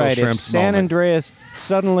great That's Pistol right. Shrimps If San moment. Andreas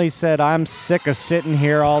suddenly said, "I'm sick of sitting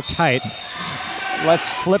here all tight. Let's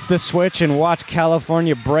flip the switch and watch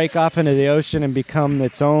California break off into the ocean and become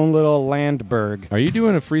its own little Landberg." Are you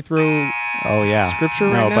doing a free throw scripture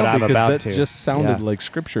right now? No, but I'm because about that to. just sounded Yeah. like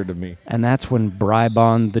scripture to me. And that's when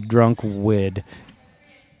Brybon the drunk wid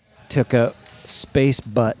took a space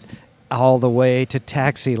butt all the way to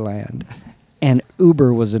Taxiland. And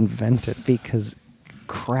Uber was invented because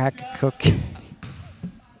crack cocaine.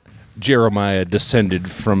 Jeremiah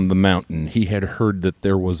descended from the mountain. He had heard that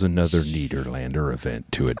there was another Niederlander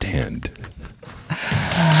event to attend.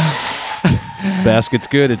 Basket's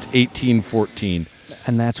good. It's 18-14.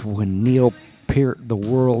 And that's when Neil Peart, the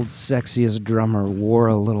world's sexiest drummer, wore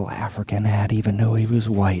a little African hat even though he was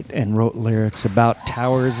white and wrote lyrics about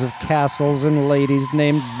towers of castles and ladies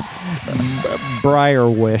named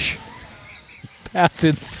Briarwish. Pass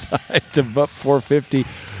inside to Vup 450.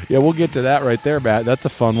 Yeah, we'll get to that right there, Matt. That's a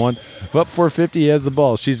fun one. Vup 450 has the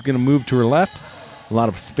ball. She's going to move to her left. A lot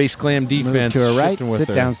of Space Glam defense. Move to her right, shifting with sit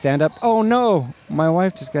her. down, stand up. Oh, no. My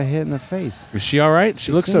wife just got hit in the face. Is she all right?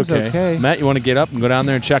 She looks seems okay. Matt, you want to get up and go down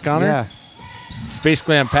there and check on Yeah. her? Space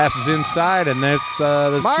Glam passes inside, and there's 2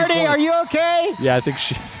 Marty, points. are you okay? Yeah, I think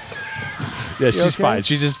she's... Yeah, she's okay? fine.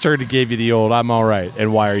 She just turned and gave you the old, "I'm all right,"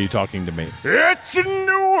 and "Why are you talking to me?" It's in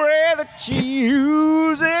the way that you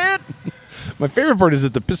use it. My favorite part is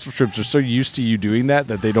that the Pistol Shrimps are so used to you doing that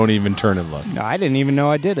they don't even turn and look. No, I didn't even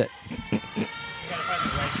know I did it.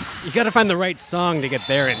 You got to find the right song to get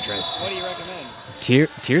their interest. What do you recommend?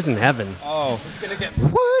 Tears in Heaven. Oh, it's gonna get.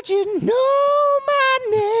 Would you know my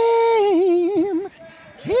name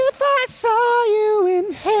if I saw you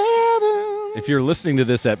in heaven? If you're listening to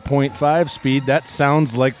this at 0.5 speed, that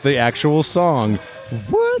sounds like the actual song.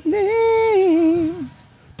 What name?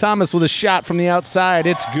 Thomas with a shot from the outside.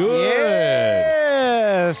 It's good.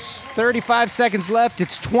 Yes. 35 seconds left.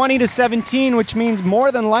 It's 20-17, which means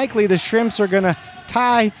more than likely the Shrimps are going to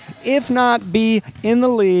tie, if not be in the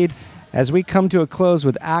lead, as we come to a close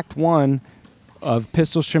with Act 1 of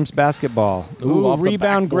Pistol Shrimps basketball. Ooh, off the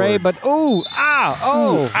rebound Gray, but man.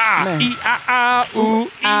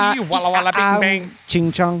 Walla walla bing bang.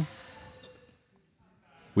 Ching chong.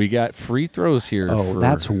 We got free throws here. Oh,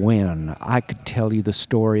 that's when I could tell you the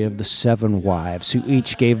story of the 7 wives who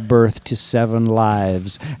each gave birth to 7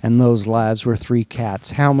 lives, and those lives were 3 cats.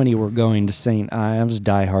 How many were going to St. Ives?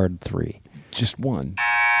 Die Hard 3. just one.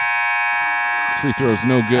 free throw is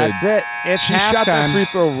no good. That's it. It's She shot that halftime. free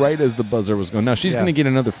throw right as the buzzer was going. Now, she's Yeah. going to get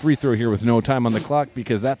another free throw here with no time on the clock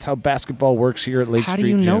because that's how basketball works here at Lake How Street do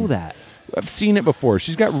you know Gym. that? I've seen it before.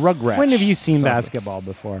 She's got Rugrats. When have you seen sauce. basketball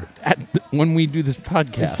before? When we do this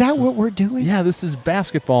podcast. Is that what we're doing? Yeah, this is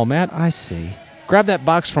basketball, Matt. I see. Grab that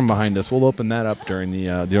box from behind us. We'll open that up during the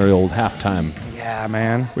old halftime. Yeah,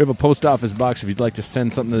 man. We have a post office box if you'd like to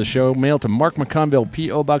send something to the show. Mail to Mark McConville,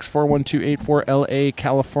 P.O. Box 41284 L.A.,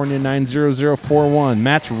 California 90041.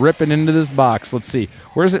 Matt's ripping into this box. Let's see.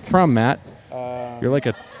 Where's it from, Matt? You're like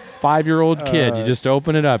a 5-year-old kid. You just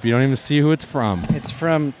open it up. You don't even see who it's from. It's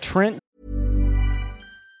from Trent.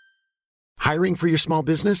 Hiring for your small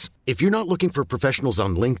business? If you're not looking for professionals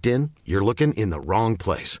on LinkedIn, you're looking in the wrong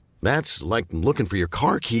place. That's like looking for your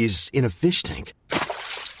car keys in a fish tank.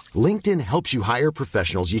 LinkedIn helps you hire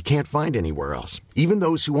professionals you can't find anywhere else, even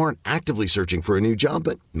those who aren't actively searching for a new job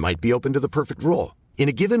but might be open to the perfect role. In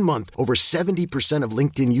a given month, over 70% of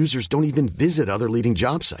LinkedIn users don't even visit other leading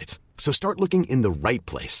job sites. So start looking in the right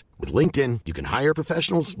place. With LinkedIn, you can hire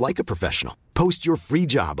professionals like a professional. Post your free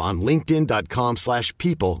job on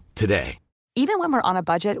linkedin.com/people today. Even when we're on a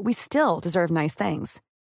budget, we still deserve nice things.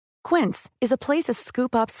 Quince is a place to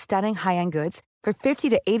scoop up stunning high-end goods for 50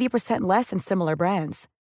 to 80% less than similar brands.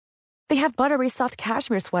 They have buttery soft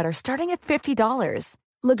cashmere sweaters starting at $50,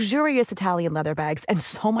 luxurious Italian leather bags, and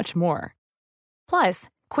so much more. Plus,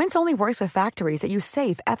 Quince only works with factories that use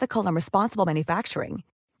safe, ethical, and responsible manufacturing.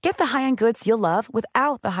 Get the high-end goods you'll love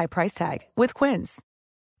without the high price tag with Quince.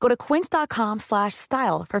 Go to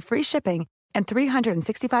quince.com/style for free shipping and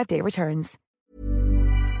 365-day returns.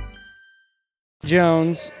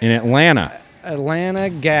 Jones, In Atlanta. Atlanta,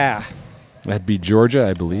 Gah. That'd be Georgia,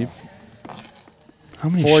 I believe. How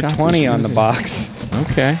many shots is 420 she on the using? box.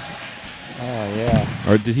 Okay. Oh, yeah.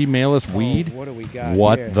 Or did he mail us weed? Oh, what do we got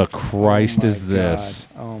What here? the Christ Oh, my is this?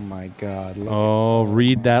 God. Oh, my God. Look Oh,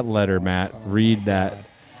 read that letter, Matt. Read that.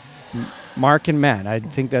 Mark and Matt, I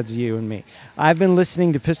think that's you and me. I've been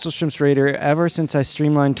listening to Pistol Shrimps Radio ever since I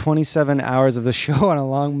streamlined 27 hours of the show on a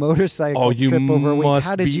long motorcycle Oh, you trip over a week. must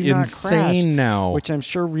How did be you not crash? insane now. Which I'm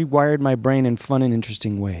sure rewired my brain in fun and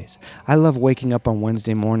interesting ways. I love waking up on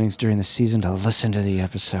Wednesday mornings during the season to listen to the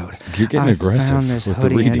episode. You're getting I aggressive found this with the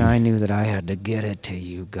hoodie reading. and I knew that I had to get it to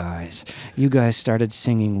you guys. You guys started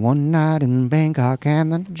singing One Night in Bangkok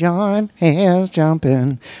and the joint is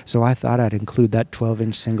jumping. So I thought I'd include that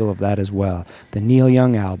 12-inch single of that as well. The Neil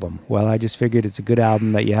Young album. Well, I just figured it's a good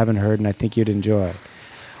album that you haven't heard and I think you'd enjoy.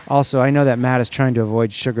 Also, I know that Matt is trying to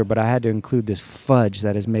avoid sugar, but I had to include this fudge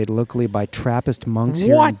that is made locally by Trappist monks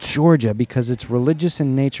here in Georgia because it's religious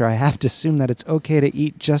in nature. I have to assume that it's okay to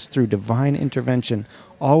eat just through divine intervention.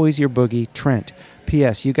 Always your boogie, Trent.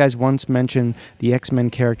 P.S. You guys once mentioned the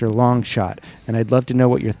X-Men character Longshot, and I'd love to know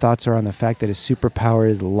what your thoughts are on the fact that his superpower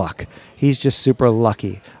is luck. He's just super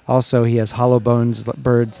lucky. Also, he has hollow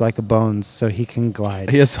birds like a bones, so he can glide.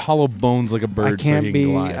 He has hollow bones like a bird, I can't so he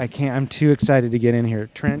can glide. I can't. I'm too excited to get in here.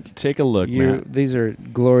 Trent, Take a look, Matt. these are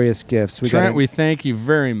glorious gifts. Trent, we thank you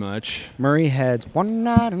very much. Murray Heads, One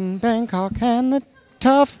Night in Bangkok, and the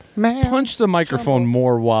Tough Man. Punch the microphone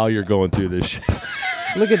more while you're going through this shit.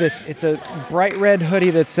 Look at this. It's a bright red hoodie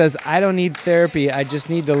that says, I don't need therapy. I just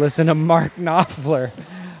need to listen to Mark Knopfler.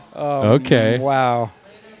 Okay. Wow.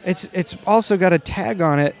 It's also got a tag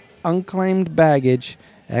on it, unclaimed baggage,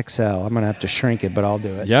 XL. I'm going to have to shrink it, but I'll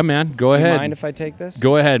do it. Yeah, man. Go Do you ahead. mind if I take this?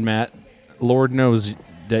 Go ahead, Matt. Lord knows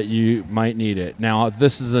that you might need it. Now,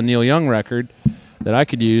 this is a Neil Young record that I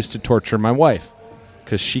could use to torture my wife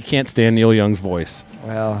because she can't stand Neil Young's voice.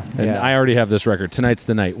 Well, And yeah. I already have this record. Tonight's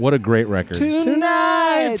the Night. What a great record.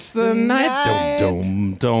 Tonight's the night.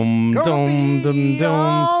 Dum, dum, dum, dum, dum.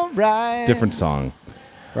 All right. Different song.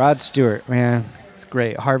 Rod Stewart, man. It's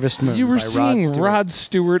great. Harvest Moon You were by seeing Stewart. Rod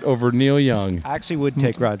Stewart over Neil Young. I actually would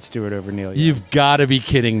take Rod Stewart over Neil Young. You've got to be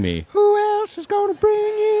kidding me. Who else is going to bring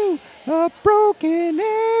you a broken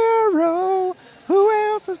arrow? Who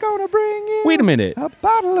else is going to bring you Wait a minute. a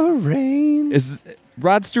bottle of rain? Is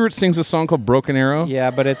Rod Stewart sings a song called Broken Arrow?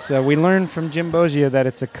 Yeah, but it's we learned from Jim Bogia that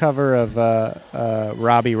it's a cover of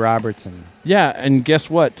Robbie Robertson. Yeah, and guess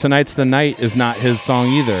what? Tonight's the Night is not his song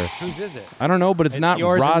either. Whose is it? I don't know, but it's not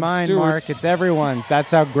yours Rod and mine, Stewart's. Mark. It's everyone's. That's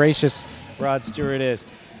how gracious Rod Stewart is.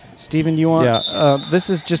 Steven, you want? Yeah. This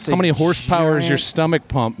is just How many horsepower is your giant stomach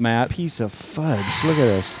pump, Matt? piece of fudge? Look at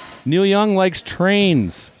this. Neil Young likes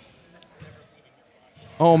trains.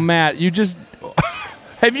 Oh, Matt, you just...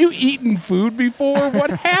 Have you eaten food before?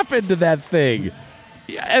 What happened to that thing?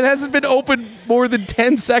 It hasn't been open more than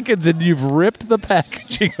 10 seconds, and you've ripped the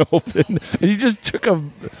packaging open, and you just took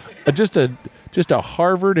just a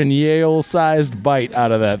Harvard and Yale-sized bite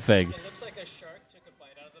out of that thing. It looks like a shark took a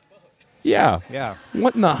bite out of the boat. Yeah. Yeah.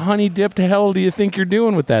 What in the honey dipped hell do you think you're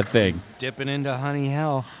doing with that thing? Dipping into honey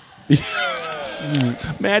hell.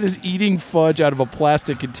 Matt is eating fudge out of a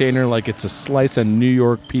plastic container like it's a slice of New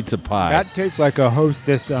York pizza pie. That tastes like a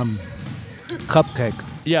Hostess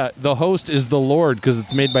cupcake. Yeah, the host is the Lord because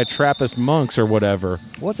it's made by Trappist monks or whatever.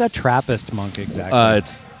 What's a Trappist monk exactly?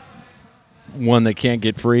 It's one that can't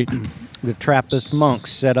get free. The Trappist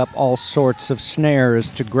monks set up all sorts of snares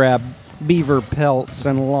to grab beaver pelts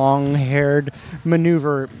and long-haired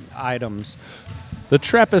maneuver items. The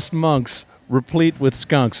Trappist monks, replete with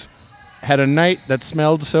skunks, had a night that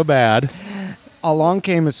smelled so bad. Along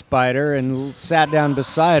came a spider and sat down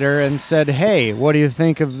beside her and said, "Hey, what do you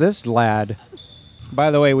think of this lad?" By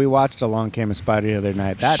the way, we watched Along Came a Spider the other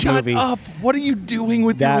night. That Shut movie, up! What are you doing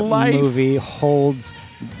with your that life? movie holds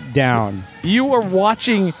down. You are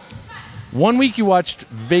watching. One week you watched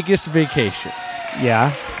Vegas Vacation.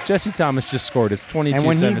 Yeah. Jesse Thomas just scored. It's 22-17. And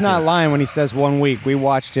when he's not lying when he says 1 week, we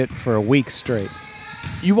watched it for a week straight.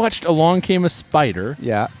 You watched Along Came a Spider.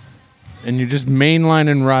 Yeah. And you're just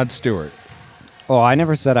mainlining Rod Stewart. Oh, I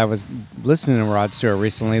never said I was listening to Rod Stewart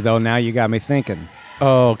recently, though. Now you got me thinking.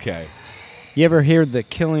 Oh, okay. You ever hear The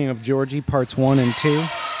Killing of Georgie Parts 1 and 2?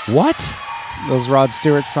 What? Those Rod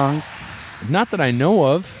Stewart songs? Not that I know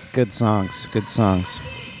of. Good songs. Good songs.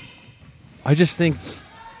 I just think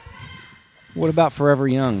What about Forever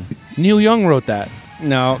Young? Neil Young wrote that.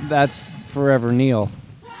 No, that's Forever Neil.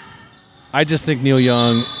 I just think Neil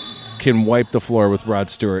Young can wipe the floor with Rod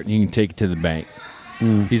Stewart and he can take it to the bank.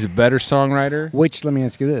 He's a better songwriter. Which, let me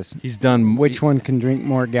ask you this. He's done... Which one can drink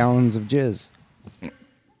more gallons of jizz?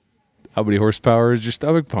 How many horsepower is your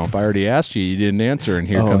stomach pump? I already asked you. You didn't answer. And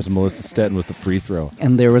here comes it's- Melissa Stetton with the free throw.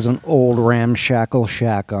 And there was an old ramshackle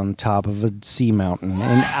shack on top of a sea mountain,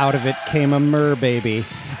 and out of it came a mer baby,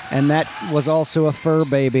 and that was also a fur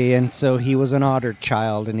baby, and so he was an otter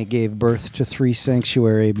child, and he gave birth to 3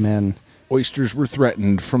 sanctuary men. Oysters were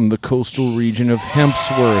threatened from the coastal region of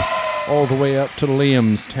Hempsworth all the way up to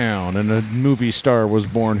Liamstown, and a movie star was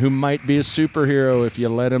born who might be a superhero if you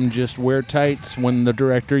let him just wear tights when the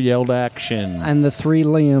director yelled action. And the 3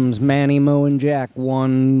 Liams, Manny, Mo, and Jack,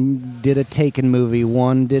 one did a Taken movie,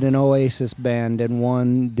 one did an Oasis band, and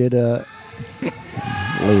one did a...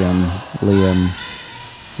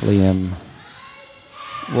 Liam.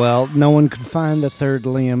 Well, no one could find the 3rd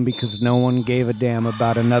Liam because no one gave a damn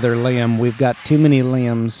about another Liam. We've got too many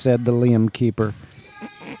Liams, said the Liam keeper.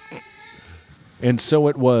 And so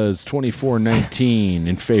it was 24-19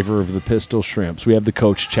 in favor of the Pistol Shrimps. We have the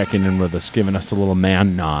coach checking in with us, giving us a little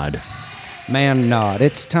man nod. Man Nod.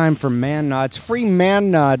 It's time for Man Nod. It's free Man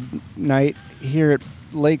Nod night here at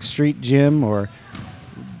Lake Street Gym or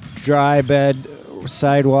Dry Bed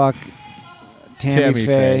Sidewalk Tammy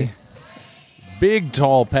Faye. Big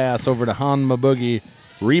tall pass over to Hanma Boogie.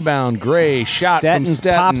 Rebound, Gray. Shot from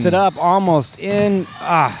Stetton. Pops it up almost in.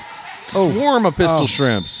 Swarm of Pistol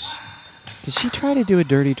Shrimps. Did she try to do a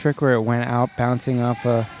dirty trick where it went out bouncing off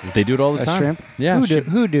a They do it all the time. shrimp? Yeah.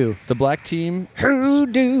 Hoodoo. The black team.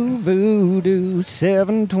 Hoodoo, voodoo,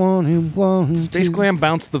 721. Space Glam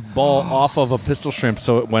bounced the ball off of a Pistol Shrimp,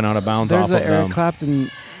 so it went out of bounds There's off an of Eric them. Clapton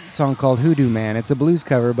song called Hoodoo Man. It's a blues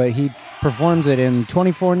cover, but he performs it in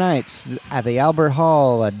 24 nights at the Albert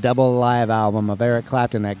Hall, a double live album of Eric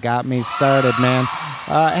Clapton that got me started, man.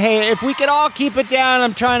 Hey, if we could all keep it down,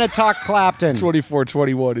 I'm trying to talk Clapton.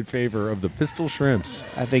 24-21 in favor of the Pistol Shrimps.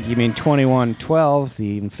 I think you mean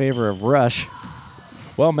 21-12 in favor of Rush.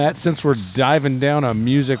 Well, Matt, since we're diving down a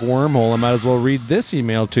music wormhole, I might as well read this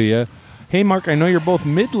email to you. Hey, Mark, I know you're both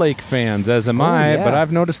Midlake fans, as am I, yeah. but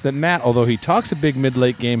I've noticed that Matt, although he talks a big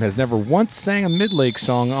Midlake game, has never once sang a Midlake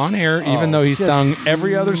song on air, even though he's Just sung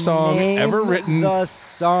every other song name ever written. the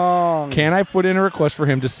song. Can I put in a request for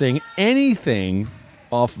him to sing anything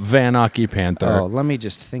off Van Aki Panther? Oh, let me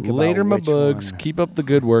just think about Later, my which bugs. one. Keep up the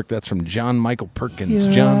good work. That's from John Michael Perkins.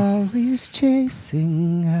 You're John. always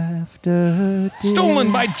chasing after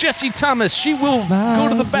Stolen by Jesse Thomas. She will go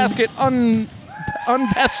to the basket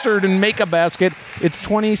unpestered and make a basket. It's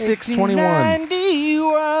 26-21.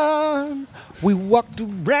 91. We walked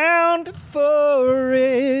around for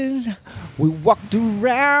it. We walked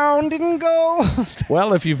around in gold.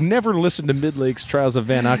 Well, if you've never listened to Midlake's Trials of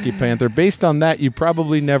Van Aki Panther, based on that, you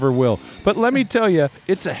probably never will. But let me tell you,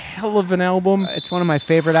 it's a hell of an album. It's one of my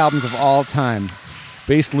favorite albums of all time.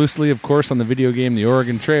 Based loosely, of course, on the video game The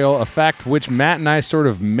Oregon Trail, a fact which Matt and I sort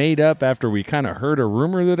of made up after we kind of heard a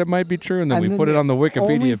rumor that it might be true, and then we put it on the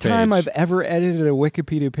Wikipedia only page. time I've ever edited a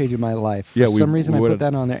Wikipedia page in my life. For Yeah, some reason, I would've- put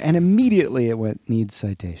that on there, and immediately it went, needs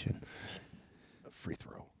citation. Free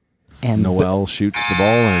throw. And Noel shoots the ball,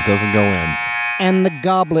 and it doesn't go in. And the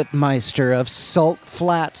Gobletmeister of Salt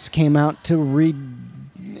Flats came out to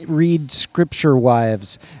read scripture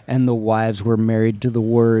wives, and the wives were married to the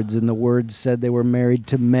words, and the words said they were married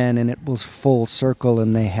to men, and it was full circle,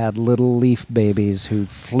 and they had little leaf babies who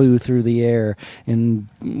flew through the air and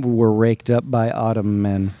were raked up by autumn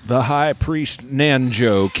men. The high priest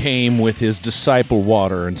Nanjo came with his disciple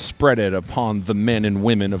water and spread it upon the men and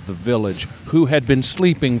women of the village who had been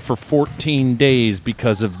sleeping for 14 days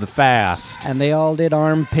because of the fast. And they all did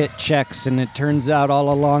armpit checks, and it turns out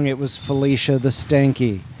all along it was Felicia the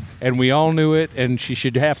Stanky. And we all knew it, and she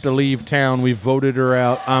should have to leave town. We voted her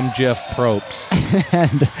out. I'm Jeff Probst.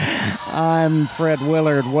 And I'm Fred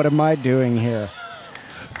Willard. What am I doing here?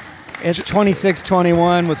 It's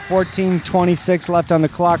 26-21 with 14:26 left on the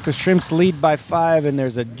clock. The Shrimps lead by 5, and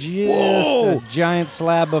there's a giant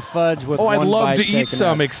slab of fudge with one I'd love bite to eat taken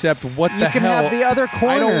some, out. except what You the can hell? have the other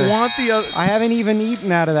corner. I don't want the other. I haven't even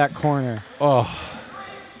eaten out of that corner. Oh.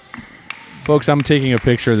 Folks, I'm taking a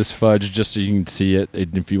picture of this fudge just so you can see it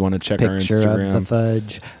if you want to check our Picture Instagram. of the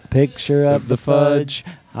fudge. Picture of the fudge.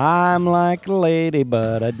 I'm like a lady,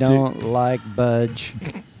 but I don't like budge.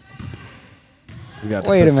 We got the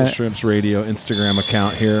Wait a Pistol minute. Shrimps Radio Instagram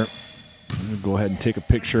account here. I'm going to go ahead and take a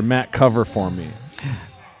picture. Matt, cover for me.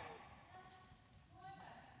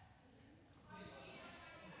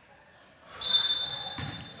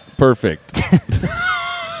 Perfect.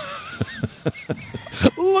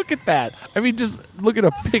 Look at that. I mean, just look at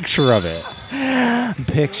a picture of it.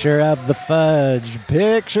 Picture of the fudge.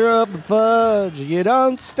 Picture of the fudge. You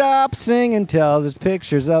don't stop singing till there's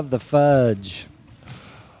pictures of the fudge.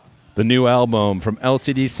 The new album from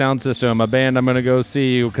LCD Sound System, a band I'm going to go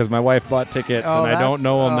see because my wife bought tickets and I don't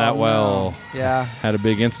know them that well. No. Yeah. Had a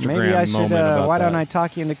big Instagram Maybe I should. moment about Why don't that. I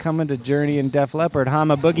talk you into coming to Journey and Def Leppard?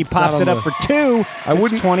 Hama Boogie pops it up for 2. I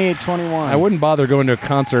wouldn't- 28-21. I wouldn't bother going to a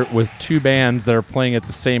concert with two bands that are playing at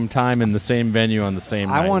the same time in the same venue on the same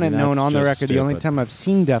night. I want it mean, known that's on the just record. The only stupid. time I've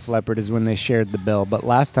seen Def Leppard is when they shared the bill, but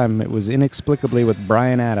last time it was inexplicably with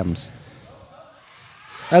Bryan Adams.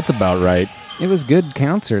 That's about right. It was good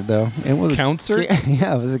concert though. It was Concert?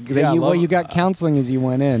 Yeah, it was. Yeah, I love- you got counseling as you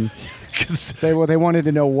went in. 'Cause They wanted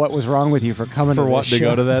to know what was wrong with you for coming for to what this to show.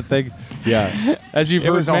 go to that thing. Yeah, as you've It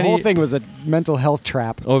heard was, the many, whole thing was a mental health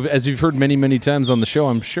trap. Oh, as you've heard many times on the show,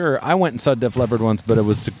 I'm sure I went and saw Def Leppard once, but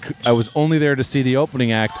I was only there to see the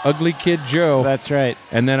opening act, Ugly Kid Joe. That's right.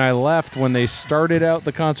 And then I left when they started out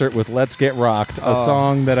the concert with "Let's Get Rocked," a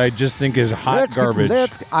song that I just think is hot garbage.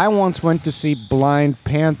 I once went to see Blind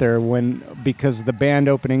Panther because the band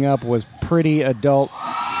opening up was Pretty Adult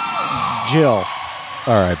Jill.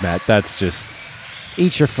 All right, Matt, that's just.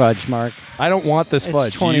 Eat your fudge, Mark. I don't want this It's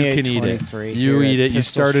fudge. You can eat it. 28-23 You here eat at it. You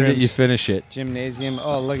Pistol started it. You Shrimps finish it. Gymnasium.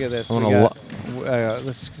 Oh, look at this. I'm We gonna got,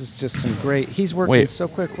 this is just some great. He's working Wait, so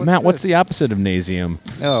quick. Matt, what's this? the opposite of Nasium?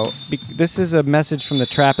 Oh, this is a message from the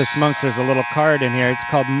Trappist monks. There's a little card in here. It's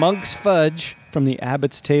called Monk's Fudge from the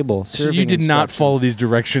Abbot's Table. So you Serving did not instructions. follow these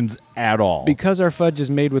directions at all. Because our fudge is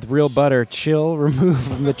made with real butter, chill, remove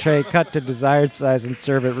from the tray, cut to desired size, and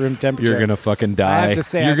serve at room temperature. You're gonna fucking die. I have to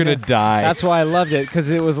say, you're gonna die. That's why I loved it, because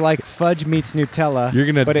it was like fudge meets Nutella. You're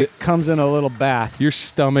gonna but di- it comes in a little bath. Your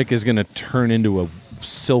stomach is gonna turn into a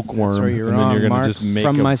silkworm, That's where you're and wrong, then you're gonna Mark. just make.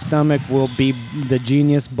 From my stomach will be the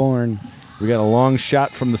genius born. We got a long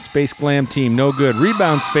shot from the Space Glam team. No good.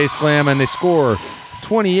 Rebound Space Glam, and they score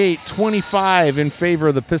 28-25 in favor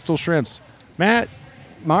of the Pistol Shrimps. Matt,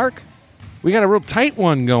 Mark, we got a real tight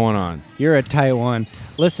one going on. you're a tight one.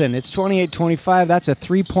 Listen, it's 28-25. That's a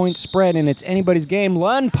 3-point spread, and it's anybody's game.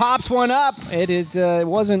 Lund pops one up. It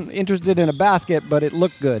wasn't interested in a basket, but it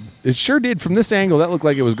looked good. It sure did. From this angle, that looked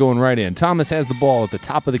like it was going right in. Thomas has the ball at the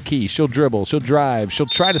top of the key. She'll dribble. She'll drive. She'll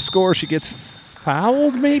try to score. She gets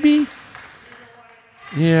fouled, maybe?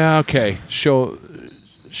 Yeah, okay. Show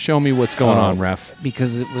me what's going on, ref.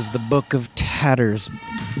 Because it was the Book of Tatters.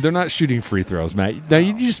 They're not shooting free throws, Matt. Now,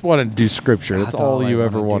 you just want to do scripture. That's all I you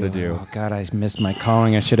ever wanna want to do. Oh, God, I missed my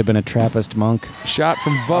calling. I should have been a Trappist monk. Shot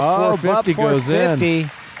from Vup 450 goes in. 450.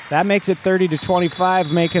 That makes it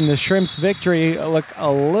 30-25, making the Shrimps' victory look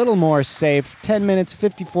a little more safe. 10 minutes,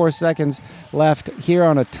 54 seconds left here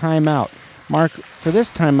on a timeout. Mark, for this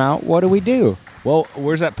timeout, what do we do? Well,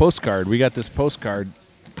 where's that postcard? We got this postcard.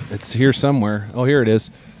 It's here somewhere. Oh, here it is.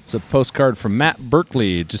 It's a postcard from Matt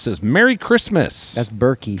Berkeley. It just says, Merry Christmas. That's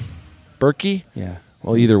Berkey. Berkey? Yeah.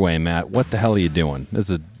 Well, either way, Matt, what the hell are you doing? There's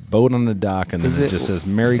a boat on the dock, and then it just says,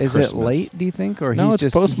 Merry Christmas. Is it late, do you think? Or No, he's it's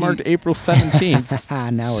just postmarked April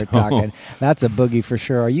 17th. Now we're talking. That's a boogie for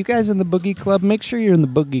sure. Are you guys in the boogie club? Make sure you're in the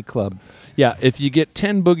boogie club. Yeah, if you get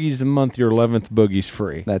 10 boogies a month, your 11th boogie's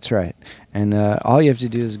free. That's right. And all you have to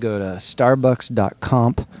do is go to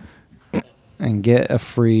starbucks.comp and get a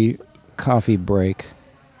free coffee break.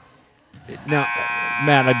 Now,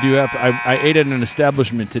 Matt, I ate at an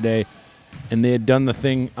establishment today, and they had done the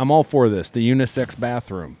thing. I'm all for this, the unisex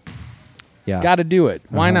bathroom. Yeah. Got to do it.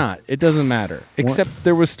 Why not? It doesn't matter. Except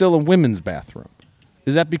there was still a women's bathroom.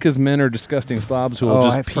 Is that because men are disgusting slobs who will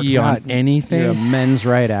just pee on anything? You're a men's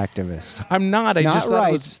right activist. I'm not. I Not just thought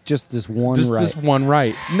it rights, was just this one just right. this one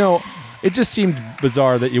right. No, it just seemed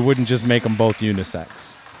bizarre that you wouldn't just make them both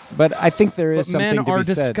unisex. But I think there is But something men to are be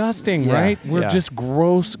said. disgusting, Yeah, right? We're yeah. just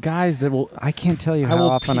gross guys that will. I can't tell you I how will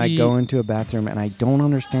often I pee- go into a bathroom and I don't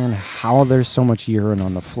understand how there's so much urine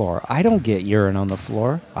on the floor. I don't get urine on the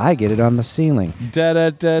floor. I get it on the ceiling. Da da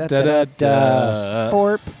da da da.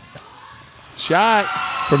 Sporp. Shot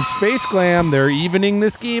from Space Glam. They're evening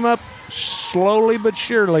this game up slowly but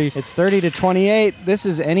surely. It's 30-28. This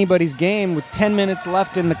is anybody's game with 10 minutes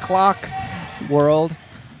left in the clock. World.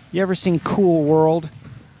 You ever seen Cool World?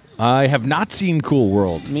 I have not seen Cool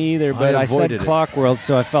World. Me either, but I said avoided it. Clock World,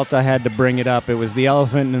 so I felt I had to bring it up. It was the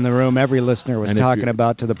elephant in the room every listener was And if talking you-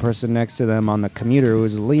 about to the person next to them on the commuter, who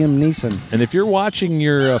was Liam Neeson. And if you're watching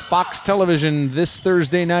your Fox television this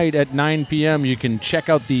Thursday night at 9 p.m., you can check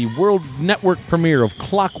out the World Network premiere of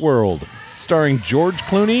Clock World, starring George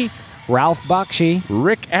Clooney, Ralph Bakshi,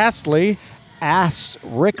 Rick Astley, Ast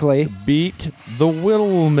Rickley, Beat the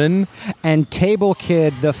Willman, and Table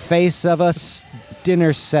Kid, the face of us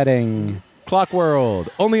dinner setting. Clock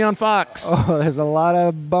World, only on Fox. Oh, there's a lot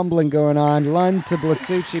of bumbling going on. Lund to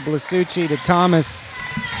Blasucci to Thomas.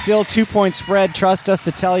 Still 2-point spread. Trust us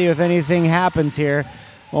to tell you if anything happens here.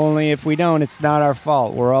 Only if we don't, it's not our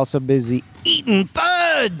fault. We're also busy eating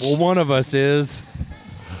fudge. Well, one of us is.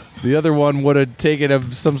 The other one would have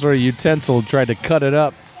taken some sort of utensil and tried to cut it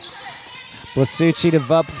up. Blasucci to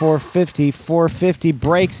Vup 450. 450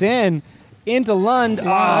 breaks into Lund.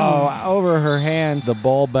 Oh, over her hands. The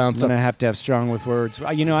ball I'm bounced going up. to have to have strong with words.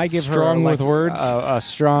 I give her Strong with words? a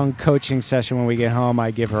strong coaching session when we get home.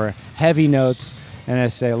 I give her heavy notes, and I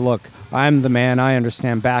say, look, I'm the man. I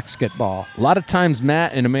understand basketball. A lot of times,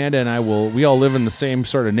 Matt and Amanda and I we all live in the same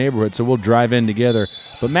sort of neighborhood, so we'll drive in together.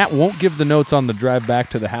 But Matt won't give the notes on the drive back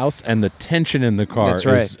to the house, and the tension in the car That's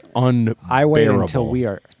right. is unbearable. I wait until we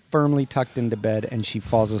are firmly tucked into bed and she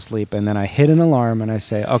falls asleep, and then I hit an alarm and I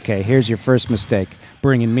say, okay, here's your first mistake,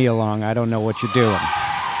 bringing me along. I don't know what you're doing.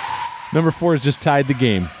 Number 4 has just tied the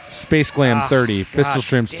game. Space Glam 30, Pistol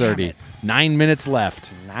Shrimps 30. it. 9 minutes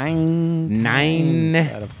left. Nine Nine times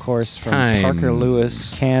that, of course, from times. Parker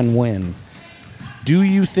Lewis can win. Do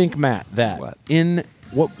you think, Matt, that What? in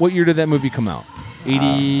what year did that movie come out?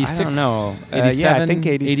 86? I don't know. 87? Yeah, I think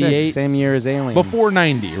 86, 88? same year as Aliens. Before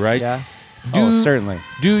 90, right? Yeah. Do- Certainly.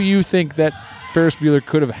 Do you think that Ferris Bueller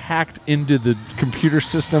could have hacked into the computer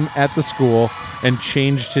system at the school and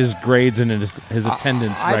changed his grades and his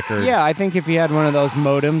attendance record? Yeah, I think if he had one of those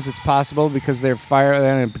modems, it's possible because they did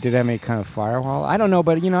have any kind of firewall. I don't know,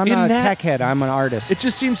 but I'm In not a that- tech head. I'm an artist. It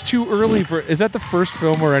just seems too early for. Is that the first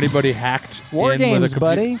film where anybody hacked War in Games, with a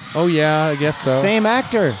buddy. Oh yeah, I guess so. Same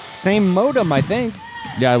actor, same modem, I think.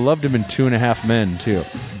 Yeah, I loved him in 2.5 Men too.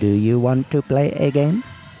 Do you want to play a game?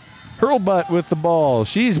 Hurlbutt with the ball.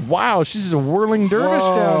 She's a whirling dervish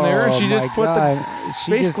down there, and she just my put God. the She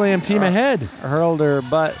Space just Glam team ahead. Hurled her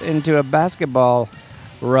butt into a basketball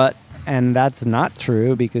rut, and that's not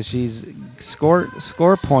true because she's score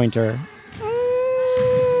pointer.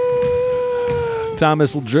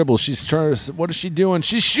 Thomas will dribble. She's trying. What is she doing?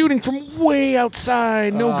 She's shooting from way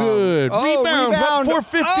outside. No good. Rebound.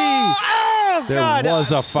 450. There God,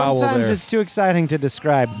 was a foul Sometimes there. it's too exciting to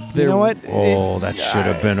describe. You know what? That should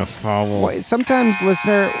have been a foul. Sometimes,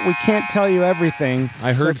 listener, we can't tell you everything.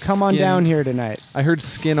 I heard So come on skin. down here tonight. I heard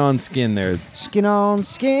skin on skin there. Skin on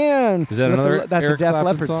skin. Is that another That's Eric a Def Clapton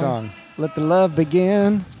Leppard song? song. Let the love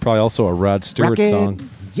begin. It's probably also a Rod Stewart Rock it. song.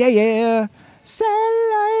 Yeah, yeah.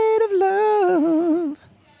 Satellite of love.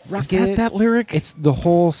 Rock Is that it. that lyric? It's the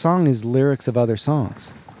whole song is lyrics of other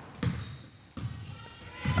songs.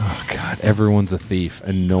 Oh God, everyone's a thief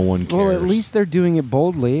and no one cares. Well, at least they're doing it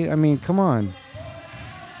boldly. I mean, come on.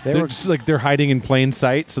 they're just like they're hiding in plain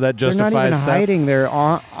sight, so that They're justifies not even theft. hiding. They're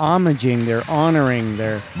homaging. They're honoring.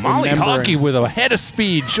 They're Molly remembering. Hockey with a head of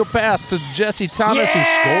speed. She'll pass to Jesse Thomas,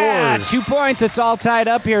 Yeah! who scores. 2 points. It's all tied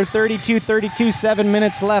up here. 32-32. 7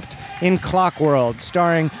 minutes left in Clock World,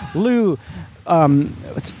 starring Lou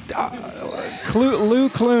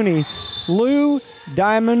Clooney, Lou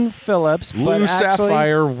Diamond Phillips, but Lou actually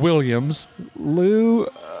Sapphire Williams. Lou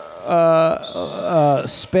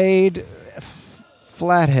Spade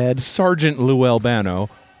Flathead. Sergeant Lou Albano.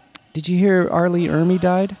 Did you hear Arlie Ermy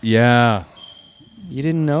died? Yeah. You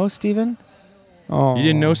didn't know, Steven? Oh. You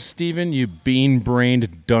didn't know, Steven? You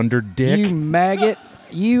bean-brained dunder dick. You maggot.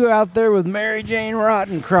 You out there with Mary Jane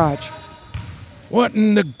Rottencrotch. What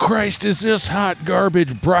in the Christ is this hot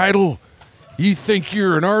garbage, Bridal? You think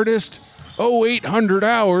you're an artist? 800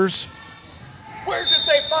 hours. Where did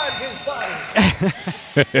they find his body?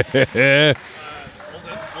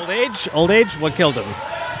 Old age? Old age? What killed him?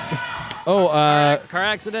 Car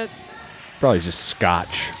accident? Probably just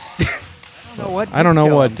scotch. I don't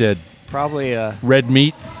know what did. did. Probably Red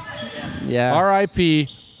meat. yeah. R.I.P.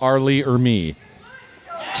 Arlie or me.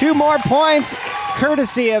 2 more points,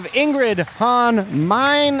 courtesy of Ingrid, Han,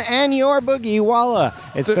 mine, and your Boogie Walla.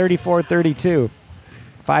 It's 34-32.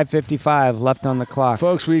 5:55 left on the clock.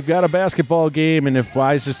 Folks, we've got a basketball game, and if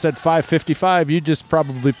I just said 5:55, you just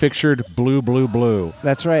probably pictured blue, blue, blue.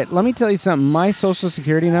 That's right. Let me tell you something. My social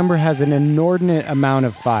security number has an inordinate amount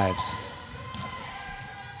of 5s.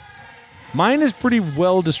 Mine is pretty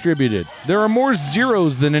well distributed. There are more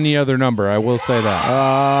zeros than any other number, I will say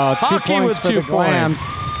that. 2 Hockey points with for 2 the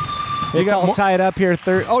Glams. points. It's all tied up here.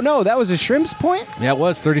 Oh, no, that was a Shrimps point? Yeah, it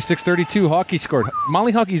was 36-32. Hockey scored.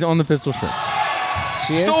 Molly Hockey's on the Pistol Shrimp.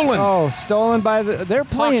 She is? Stolen. Oh, stolen by the... They're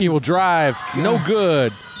playing... Hockey will drive. No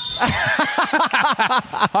good.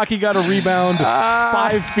 Hockey got a rebound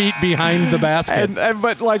 5 feet behind the basket.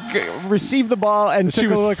 But received the ball and She took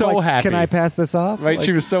was a look so like, happy. Can I pass this off? Right,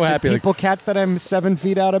 she was so happy, Did like- people catch that I'm 7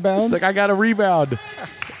 feet out of bounds? It's like, I got a rebound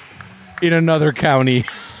in another county.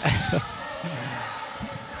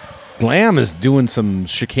 Glam is doing some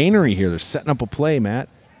chicanery here. They're setting up a play, Matt.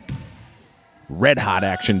 Red hot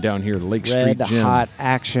action down here at Lake Street Red Gym. hot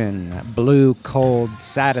action, blue cold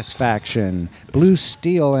satisfaction, blue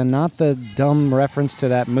steel, and not the dumb reference to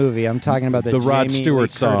that movie. I'm talking about the Rod Jamie Stewart Lee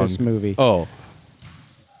song Curtis movie. Oh,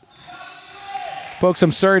 folks,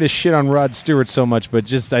 I'm sorry to shit on Rod Stewart so much, but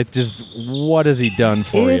what has he done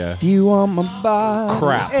for you? If you want my body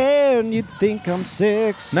Crap. and you think I'm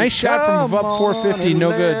sexy, Nice shot from come up 450, on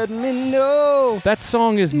no and good. Let me know. That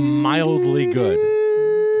song is mildly good.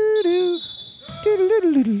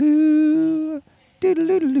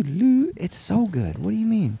 It's so good. What do you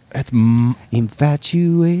mean? That's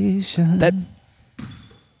Infatuation. that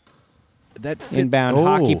fits. Inbound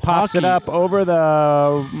hockey pops it up over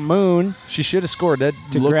the moon. She should have scored. That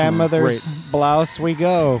To looked grandmother's great. blouse we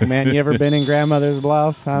go. Man, you ever been in grandmother's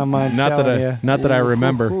blouse? I don't mind Not that telling I- you. not that I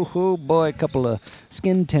remember. Ooh, boy, a couple of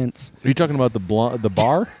skin tints. Are you talking about the bar,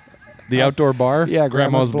 the outdoor bar? Yeah,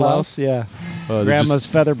 grandma's blouse. Yeah, They're grandma's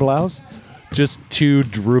feather blouse. just 2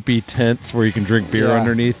 droopy tents where you can drink beer Yeah.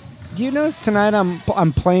 underneath. Do you notice tonight I'm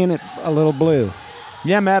playing it a little blue?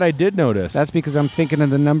 Yeah, Matt, I did notice. That's because I'm thinking of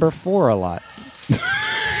the number 4 a lot.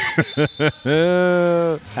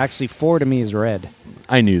 Actually, 4 to me is red.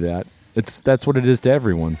 I knew that. That's what it is to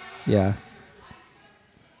everyone. Yeah.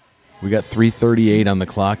 We got 3:38 on the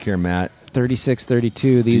clock here, Matt.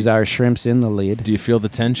 36-32. These are Shrimps in the lead. Do you feel the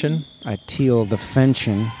tension? I teal the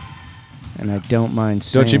fenching, and I don't mind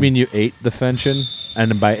saying. Don't you mean you ate the fenching?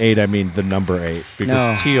 And by 8, I mean the number 8, because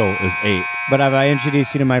No. teal is 8. But have I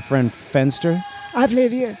introduced you to my friend Fenster? I've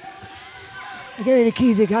lived here. I gave me the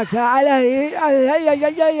keys to Cox. I like it.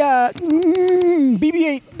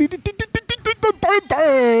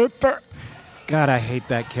 BB-8. God, I hate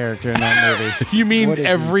that character in that movie. You mean What is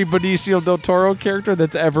every Benicio del Toro character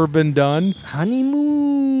that's ever been done? Honeymoon.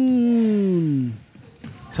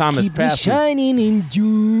 Thomas Keep me passes. shining in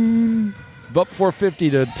June. Up 450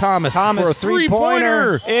 to Thomas for a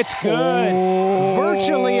three-pointer. It's good.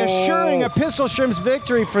 Virtually assuring a Pistol Shrimps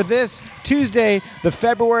victory for this Tuesday, the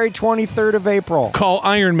February 23rd of April. Call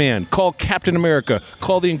Iron Man. Call Captain America.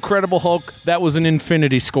 Call the Incredible Hulk. That was an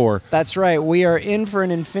infinity score. That's right. We are in for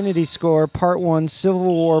an Infinity Score, Part 1, Civil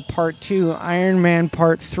War, Part 2, Iron Man,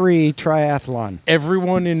 Part 3, Triathlon.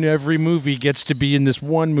 Everyone in every movie gets to be in this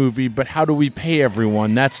one movie, but how do we pay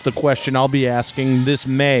everyone? That's the question I'll be asking this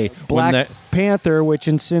May. when Black Panther, which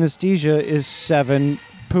in synesthesia is 7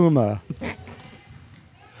 Puma.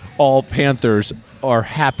 all Panthers are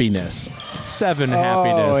happiness. 7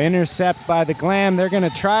 happiness. Oh, intercept by the Glam. They're going to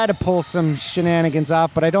try to pull some shenanigans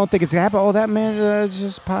off, but I don't think it's going to happen. Oh, that man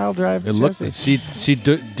just pile drive. It looked. Jesse. See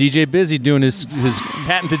DJ Busy doing his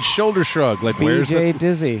patented shoulder shrug. Like BJ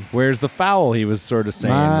Dizzy. where's the foul? He was sort of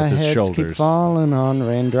saying My with his heads shoulders. keep falling on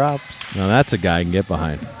raindrops. Now that's a guy I can get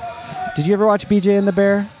behind. Did you ever watch BJ and the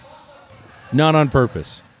Bear? Not on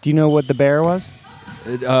purpose. Do you know what the bear was?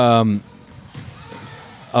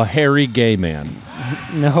 A hairy gay man.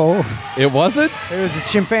 No, It wasn't? it was a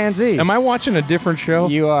chimpanzee. Am I watching a different show?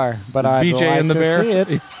 You are, but I BJ like and the to Bear? see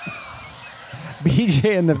it.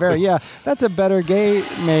 BJ and the Bear. Yeah, that's a better gay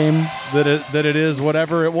name. that it is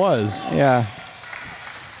whatever it was. Yeah.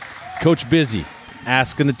 Coach Busy.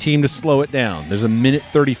 asking the team to slow it down. There's a minute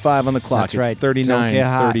 35 on the clock. That's right. It's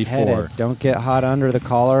 39-34. Don't get hot under the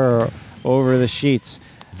collar or over the sheets.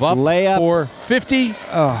 Vup Layup. for 50.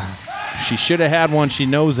 Oh, She should have had one. She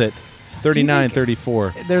knows it.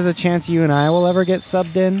 39-34. there's a chance you and I will ever get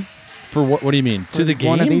subbed in For what? What do you mean? To the game?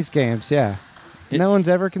 one of these games. Yeah. No one's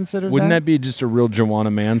ever considered Wouldn't that be just a real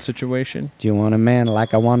Joanna Man situation? Do you want a man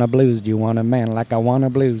like I want a blues? Do you want a man like I want a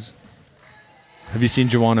blues? Have you seen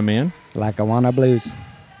Joanna Man? Like I want a blues.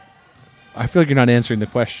 I feel like you're not answering the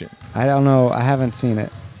question. I don't know. I haven't seen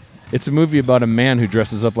it. It's a movie about a man who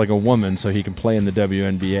dresses up like a woman so he can play in the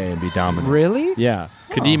WNBA and be dominant. Really? Yeah.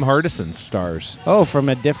 Kadeem Hardison stars. Oh, from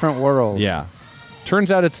a different world. Yeah.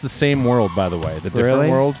 Turns out it's the same world, by the way. The different Really?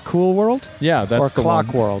 world. Cool world? Yeah, that's or the clock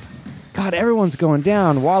one. world. God, everyone's going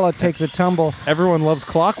down. Walla takes a tumble. Everyone loves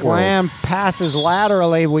Clock World. Clam passes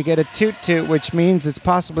laterally. We get a toot-toot, which means it's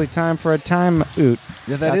possibly time for a timeout.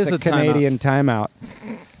 Yeah, That's is a Canadian timeout.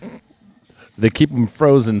 They keep them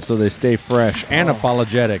frozen so they stay fresh and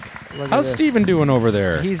apologetic. Look at How's this. Steven doing over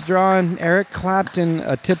there? He's drawn Eric Clapton,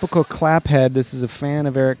 a typical claphead. This is a fan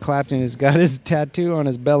of Eric Clapton. He's got his tattoo on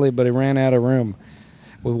his belly, but he ran out of room.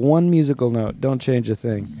 With one musical note. Don't change a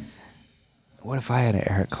thing. What if I had an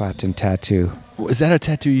Eric Clapton tattoo? Is that a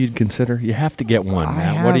tattoo you'd consider? You have to get one,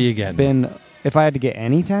 Matt. What are you getting? If I had to get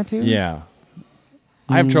any tattoo? Yeah.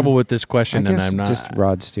 I have trouble with this I question, and guess I'm not. just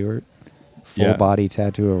Rod Stewart. Full Yeah. body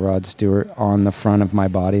tattoo of Rod Stewart on the front of my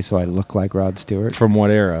body so I look like Rod Stewart. From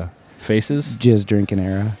what era? Faces? Jizz drinking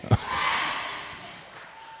era.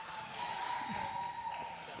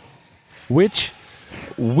 Which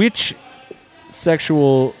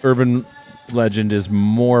sexual urban legend is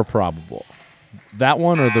more probable? That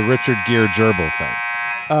one or the Richard Gere gerbil thing?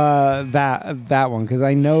 That one, because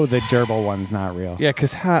I know the gerbil one's not real. Yeah,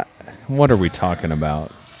 because what are we talking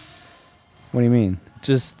about? What do you mean?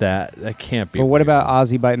 Just that can't be. But what weird. about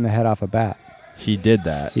Ozzy biting the head off a bat? He did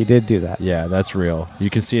that. He did do that. Yeah, that's real. You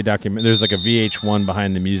can see a document. There's like a VH1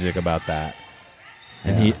 behind the music about that.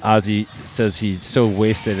 And Ozzy says he's so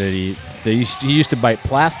wasted that he used to bite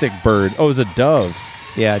plastic bird. Oh, it was a dove.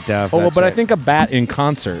 Yeah, dove. Oh, well, that's but I right. think a bat in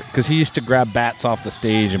concert because he used to grab bats off the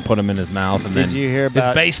stage and put them in his mouth. And Did then you hear about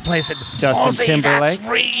his bass player said, Justin "Ozzy, Timberlake? that's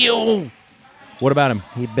real." What about him?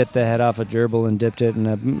 He bit the head off a gerbil and dipped it in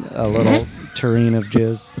a little tureen of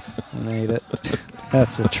jizz and ate it.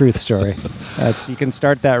 That's a truth story. You can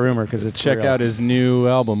start that rumor because it's Check real. out his new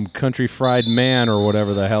album, Country Fried Man, or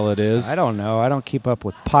whatever the hell it is. I don't know. I don't keep up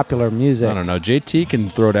with popular music. I don't know. JT can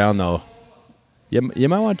throw down though. You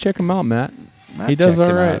might want to check him out, Matt. I've He does checked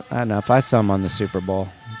all him right. out. I don't know. If I saw him on the Super Bowl.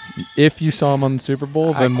 If you saw him on the Super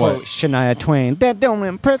Bowl, then I what? quote Shania Twain. That don't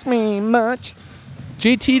impress me much.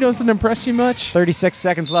 JT doesn't impress you much? 36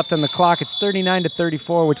 seconds left on the clock. It's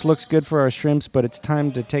 39-34, which looks good for our shrimps, but it's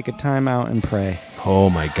time to take a timeout and pray. Oh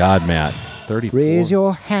my God, Matt. 34. Raise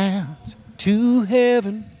your hands to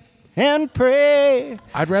heaven and pray.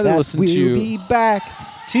 I'd rather that listen we'll to. be back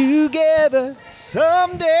together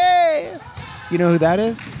someday. You know who that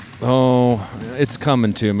is? Oh, it's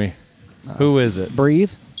coming to me. Who is it? Breathe.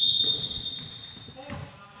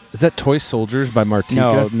 Is that Toy Soldiers by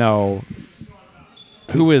Martika? No.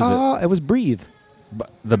 Who is it? Oh, it was Breathe.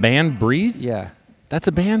 The band Breathe? Yeah. That's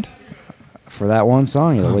a band? For that one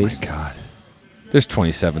song, at least. Oh my God. There's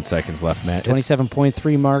 27 seconds left, Matt.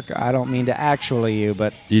 27.3 mark. I don't mean to actually you,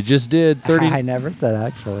 but You just did 30. I never said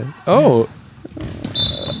actually. Oh.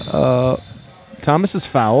 Thomas is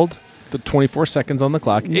fouled. The 24 seconds on the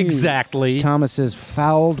clock. Exactly. Thomas's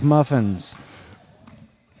fouled muffins.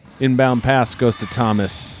 Inbound pass goes to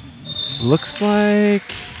Thomas. Looks like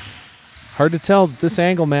hard to tell this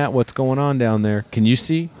angle, Matt. What's going on down there? Can you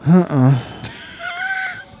see?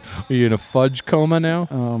 Are you in a fudge coma now?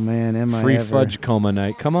 Oh man, am I Free ever. fudge coma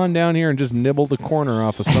night. Come on down here and just nibble the corner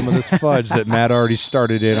off of some of this fudge that Matt already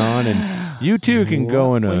started in on, and you too can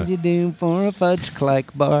go in What'd a you do for a fudge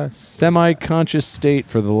clack bar? semi-conscious state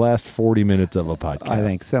for the last 40 minutes of a podcast. I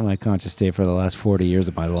think semi-conscious state for the last 40 years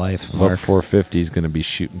of my life. Up Mark. 450 is going to be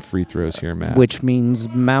shooting free throws here, Matt. Which means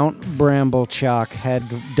Mount Bramblechalk had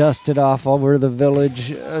dusted off over the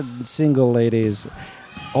village single ladies.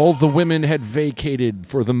 All the women had vacated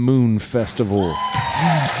for the Moon Festival.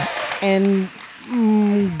 And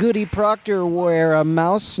Goody Proctor wore a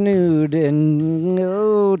mouse snood and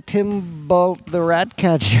Tim Bolt the rat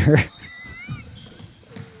catcher.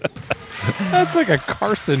 That's like a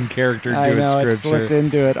Carson character I doing know, it scripture. slipped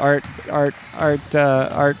into it. Art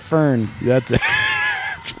Fern. That's it.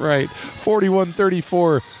 That's right.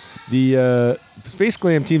 41-34. The Space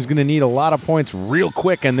Glam team's going to need a lot of points real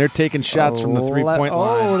quick, and they're taking shots from the three-point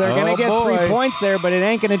line. Oh, they're going to get boy. 3 points there, but it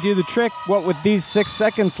ain't going to do the trick. What with these 6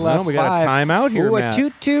 seconds left? Well, we got a timeout here, Ooh, Matt. a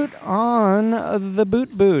toot-toot on the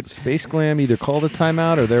boot. Space Glam either called a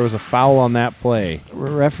timeout or there was a foul on that play.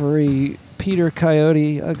 Referee Peter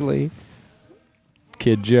Coyote Ugly.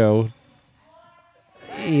 Kid Joe.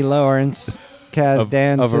 E. Lawrence. Kaz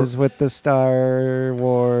dances with the Star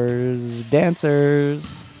Wars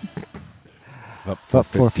dancers. Up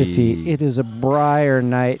 450. It is a Briar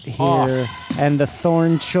night here, and the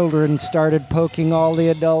Thorn children started poking all the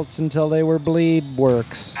adults until they were bleed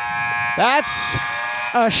works. That's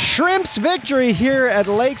a Shrimps victory here at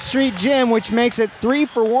Lake Street Gym, which makes it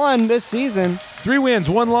 3-for-1 this season. 3 wins,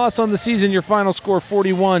 1 loss on the season. Your final score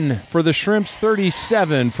 41 for the Shrimps,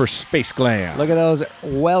 37 for Space Glam. Look at those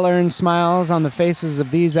well-earned smiles on the faces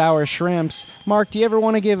of these our Shrimps. Mark, do you ever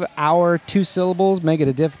want to give our 2 syllables, make it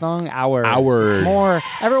a diphthong? Our. It's more.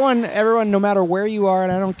 Everyone, no matter where you are,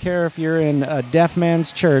 and I don't care if you're in a deaf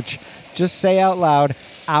man's church, just say out loud,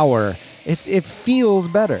 our. It feels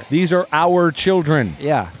better. These are our children.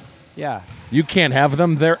 Yeah. You can't have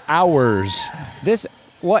them. They're ours.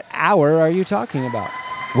 What hour are you talking about?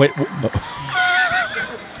 Wait.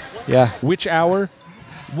 Yeah. Which hour?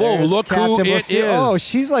 Whoa, There's look Captain who it Blasucci. is. Oh,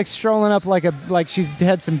 she's like strolling up like she's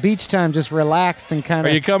had some beach time, just relaxed and kind Are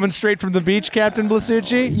of. you coming straight from the beach, Captain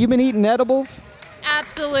Blasucci? You been eating edibles?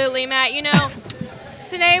 Absolutely, Matt. You know,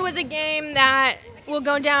 today was a game that will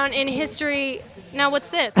go down in history. Now what's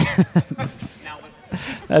this?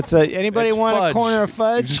 That's anybody It's want fudge. a corner of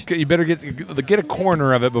fudge? You better get a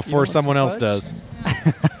corner of it before someone else does.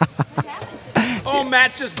 Oh,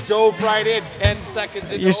 Matt just dove right in 10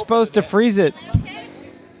 seconds into You're supposed to freeze it.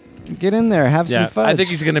 Get in there, have some fudge. I think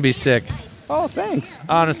he's going to be sick. Oh, thanks.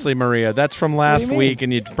 Honestly, Maria, that's from last mean? week,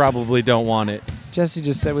 and you probably don't want it. Jesse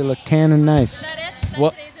just said we look tan and nice.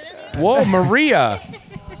 What? Whoa, Maria.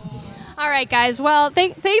 All right, guys. Well,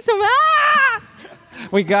 thanks so much.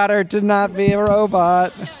 We got her to not be a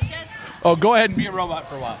robot. Oh, go ahead and be a robot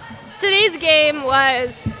for a while. Today's game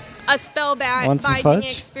was a Want some spellbinding fudge?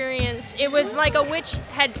 experience. It was like a witch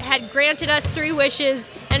had granted us 3 wishes,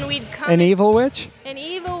 and we'd come. An evil witch? An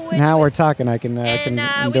evil witch. Now we're talking. I can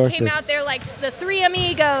and we endorse came this. out there like the 3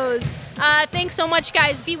 amigos. Thanks so much,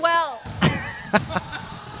 guys. Be well.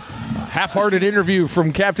 Half-hearted interview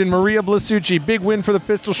from Captain Maria Blasucci. Big win for the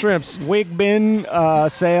Pistol Shrimps. Wig bin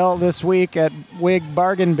sale this week at Wig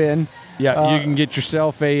Bargain Bin. Yeah, you can get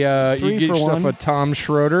yourself a 3 for 1. a Tom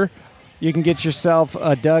Schroeder. You can get yourself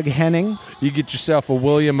a Doug Henning. You get yourself a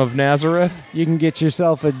William of Nazareth. You can get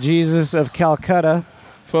yourself a Jesus of Calcutta.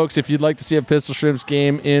 Folks, if you'd like to see a Pistol Shrimps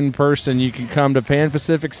game in person, you can come to Pan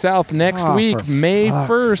Pacific South next week, May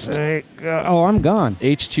 1st. Oh, I'm gone.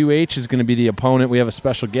 H2H is going to be the opponent. We have a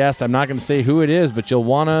special guest. I'm not going to say who it is, but you'll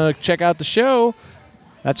want to check out the show.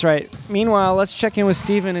 That's right. Meanwhile, let's check in with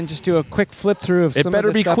Steven and just do a quick flip through of It some better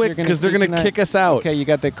of the be stuff quick you're gonna because they're see going to tonight. kick us out. Okay, you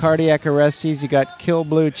got the cardiac arrestes, you got Kill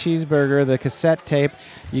Blue Cheeseburger, the cassette tape,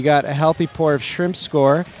 you got a healthy pour of shrimp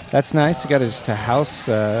score. That's nice. You got just a house,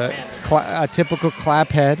 a typical clap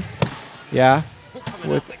head. Yeah,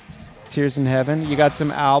 with Tears in Heaven. You got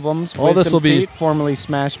some albums. All this will be formerly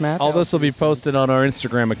Smash Mouth. All this will be posted on our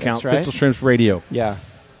Instagram account, That's right. Pistol Shrimps Radio. Yeah.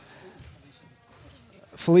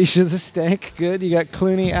 Felicia the Stank, good. You got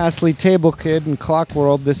Clooney, Astley, Table Kid, and Clock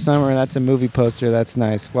World this summer. That's a movie poster. That's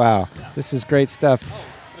nice. Wow, this is great stuff.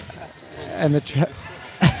 And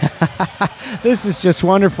this is just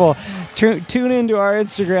wonderful. Tune into our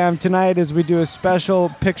Instagram tonight as we do a special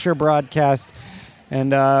picture broadcast.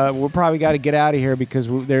 And we'll probably got to get out of here because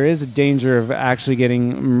there is a danger of actually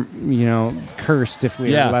getting, cursed if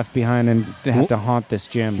we are left behind and have to haunt this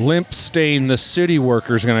gym. Limp Stain, the city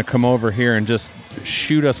worker, is going to come over here and just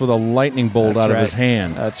shoot us with a lightning bolt That's out of right. his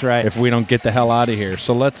hand. That's right. If we don't get the hell out of here.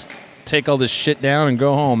 So let's take all this shit down and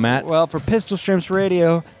go home, Matt. Well, for Pistol Shrimps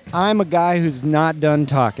Radio, I'm a guy who's not done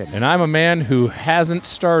talking. And I'm a man who hasn't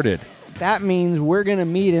started. That means we're going to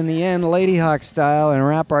meet in the end Lady Hawk style and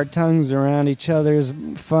wrap our tongues around each other's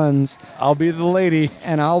funds. I'll be the lady.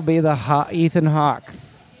 And I'll be the Ethan Hawke.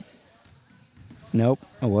 Nope,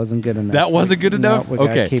 it wasn't good enough. That wasn't good enough? No, we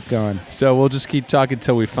gotta Okay. keep going. So we'll just keep talking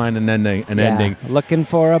until we find an ending. Looking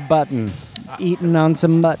for a button. Eating on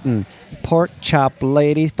some mutton. Pork chop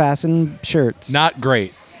lady fasten shirts. Not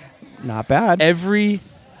great. Not bad. Every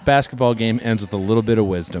basketball game ends with a little bit of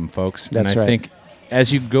wisdom, folks. That's and I right. think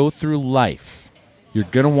as you go through life, you're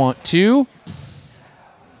going to want to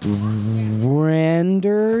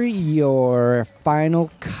render your final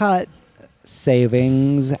cut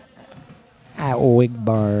savings at Wig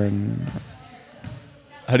Barn.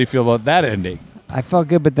 How do you feel about that ending? I felt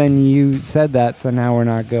good, but then you said that, so now we're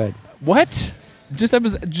not good. What? I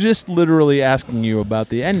was just literally asking you about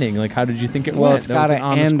the ending. Like, how did you think it went? Well, it's got to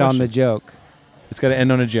end on the joke. It's got to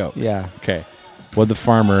end on a joke. Yeah. Okay. What'd the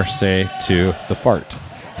farmer say to the fart?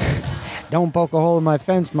 Don't poke a hole in my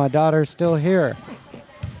fence. My daughter's still here.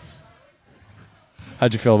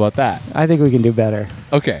 How'd you feel about that? I think we can do better.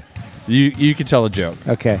 Okay. You can tell a joke.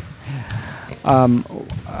 Okay.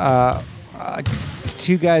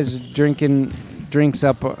 Two guys drinking drinks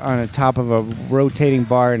up on the top of a rotating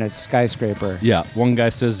bar in a skyscraper. Yeah. One guy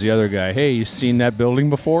says to the other guy, hey, you seen that building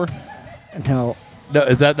before? No. No,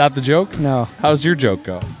 is that not the joke? No. How's your joke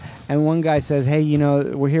go? And one guy says, hey,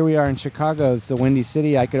 here we are in Chicago. It's a windy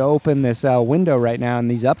city. I could open this window right now,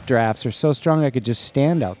 and these updrafts are so strong I could just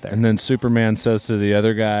stand out there. And then Superman says to the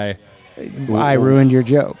other guy, I ruined your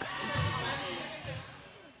joke.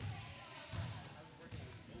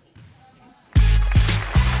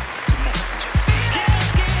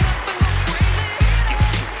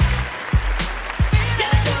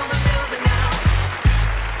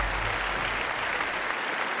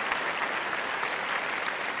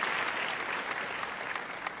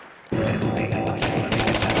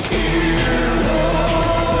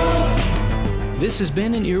 This has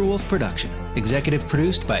been an Earwolf production, executive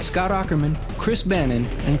produced by Scott Aukerman, Chris Bannon,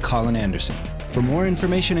 and Colin Anderson. For more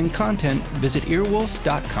information and content, visit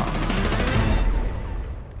earwolf.com.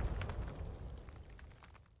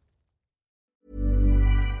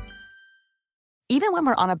 Even when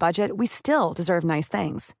we're on a budget, we still deserve nice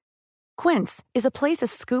things. Quince is a place to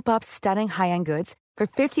scoop up stunning high-end goods for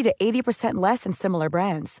 50 to 80% less than similar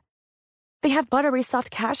brands. They have buttery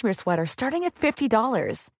soft cashmere sweaters starting at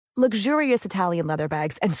 $50, luxurious Italian leather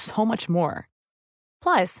bags, and so much more.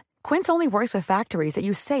 Plus, Quince only works with factories that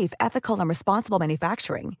use safe, ethical, and responsible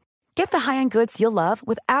manufacturing. Get the high-end goods you'll love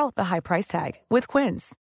without the high price tag with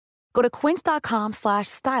Quince. Go to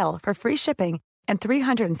quince.com/style for free shipping and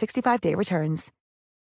 365-day returns.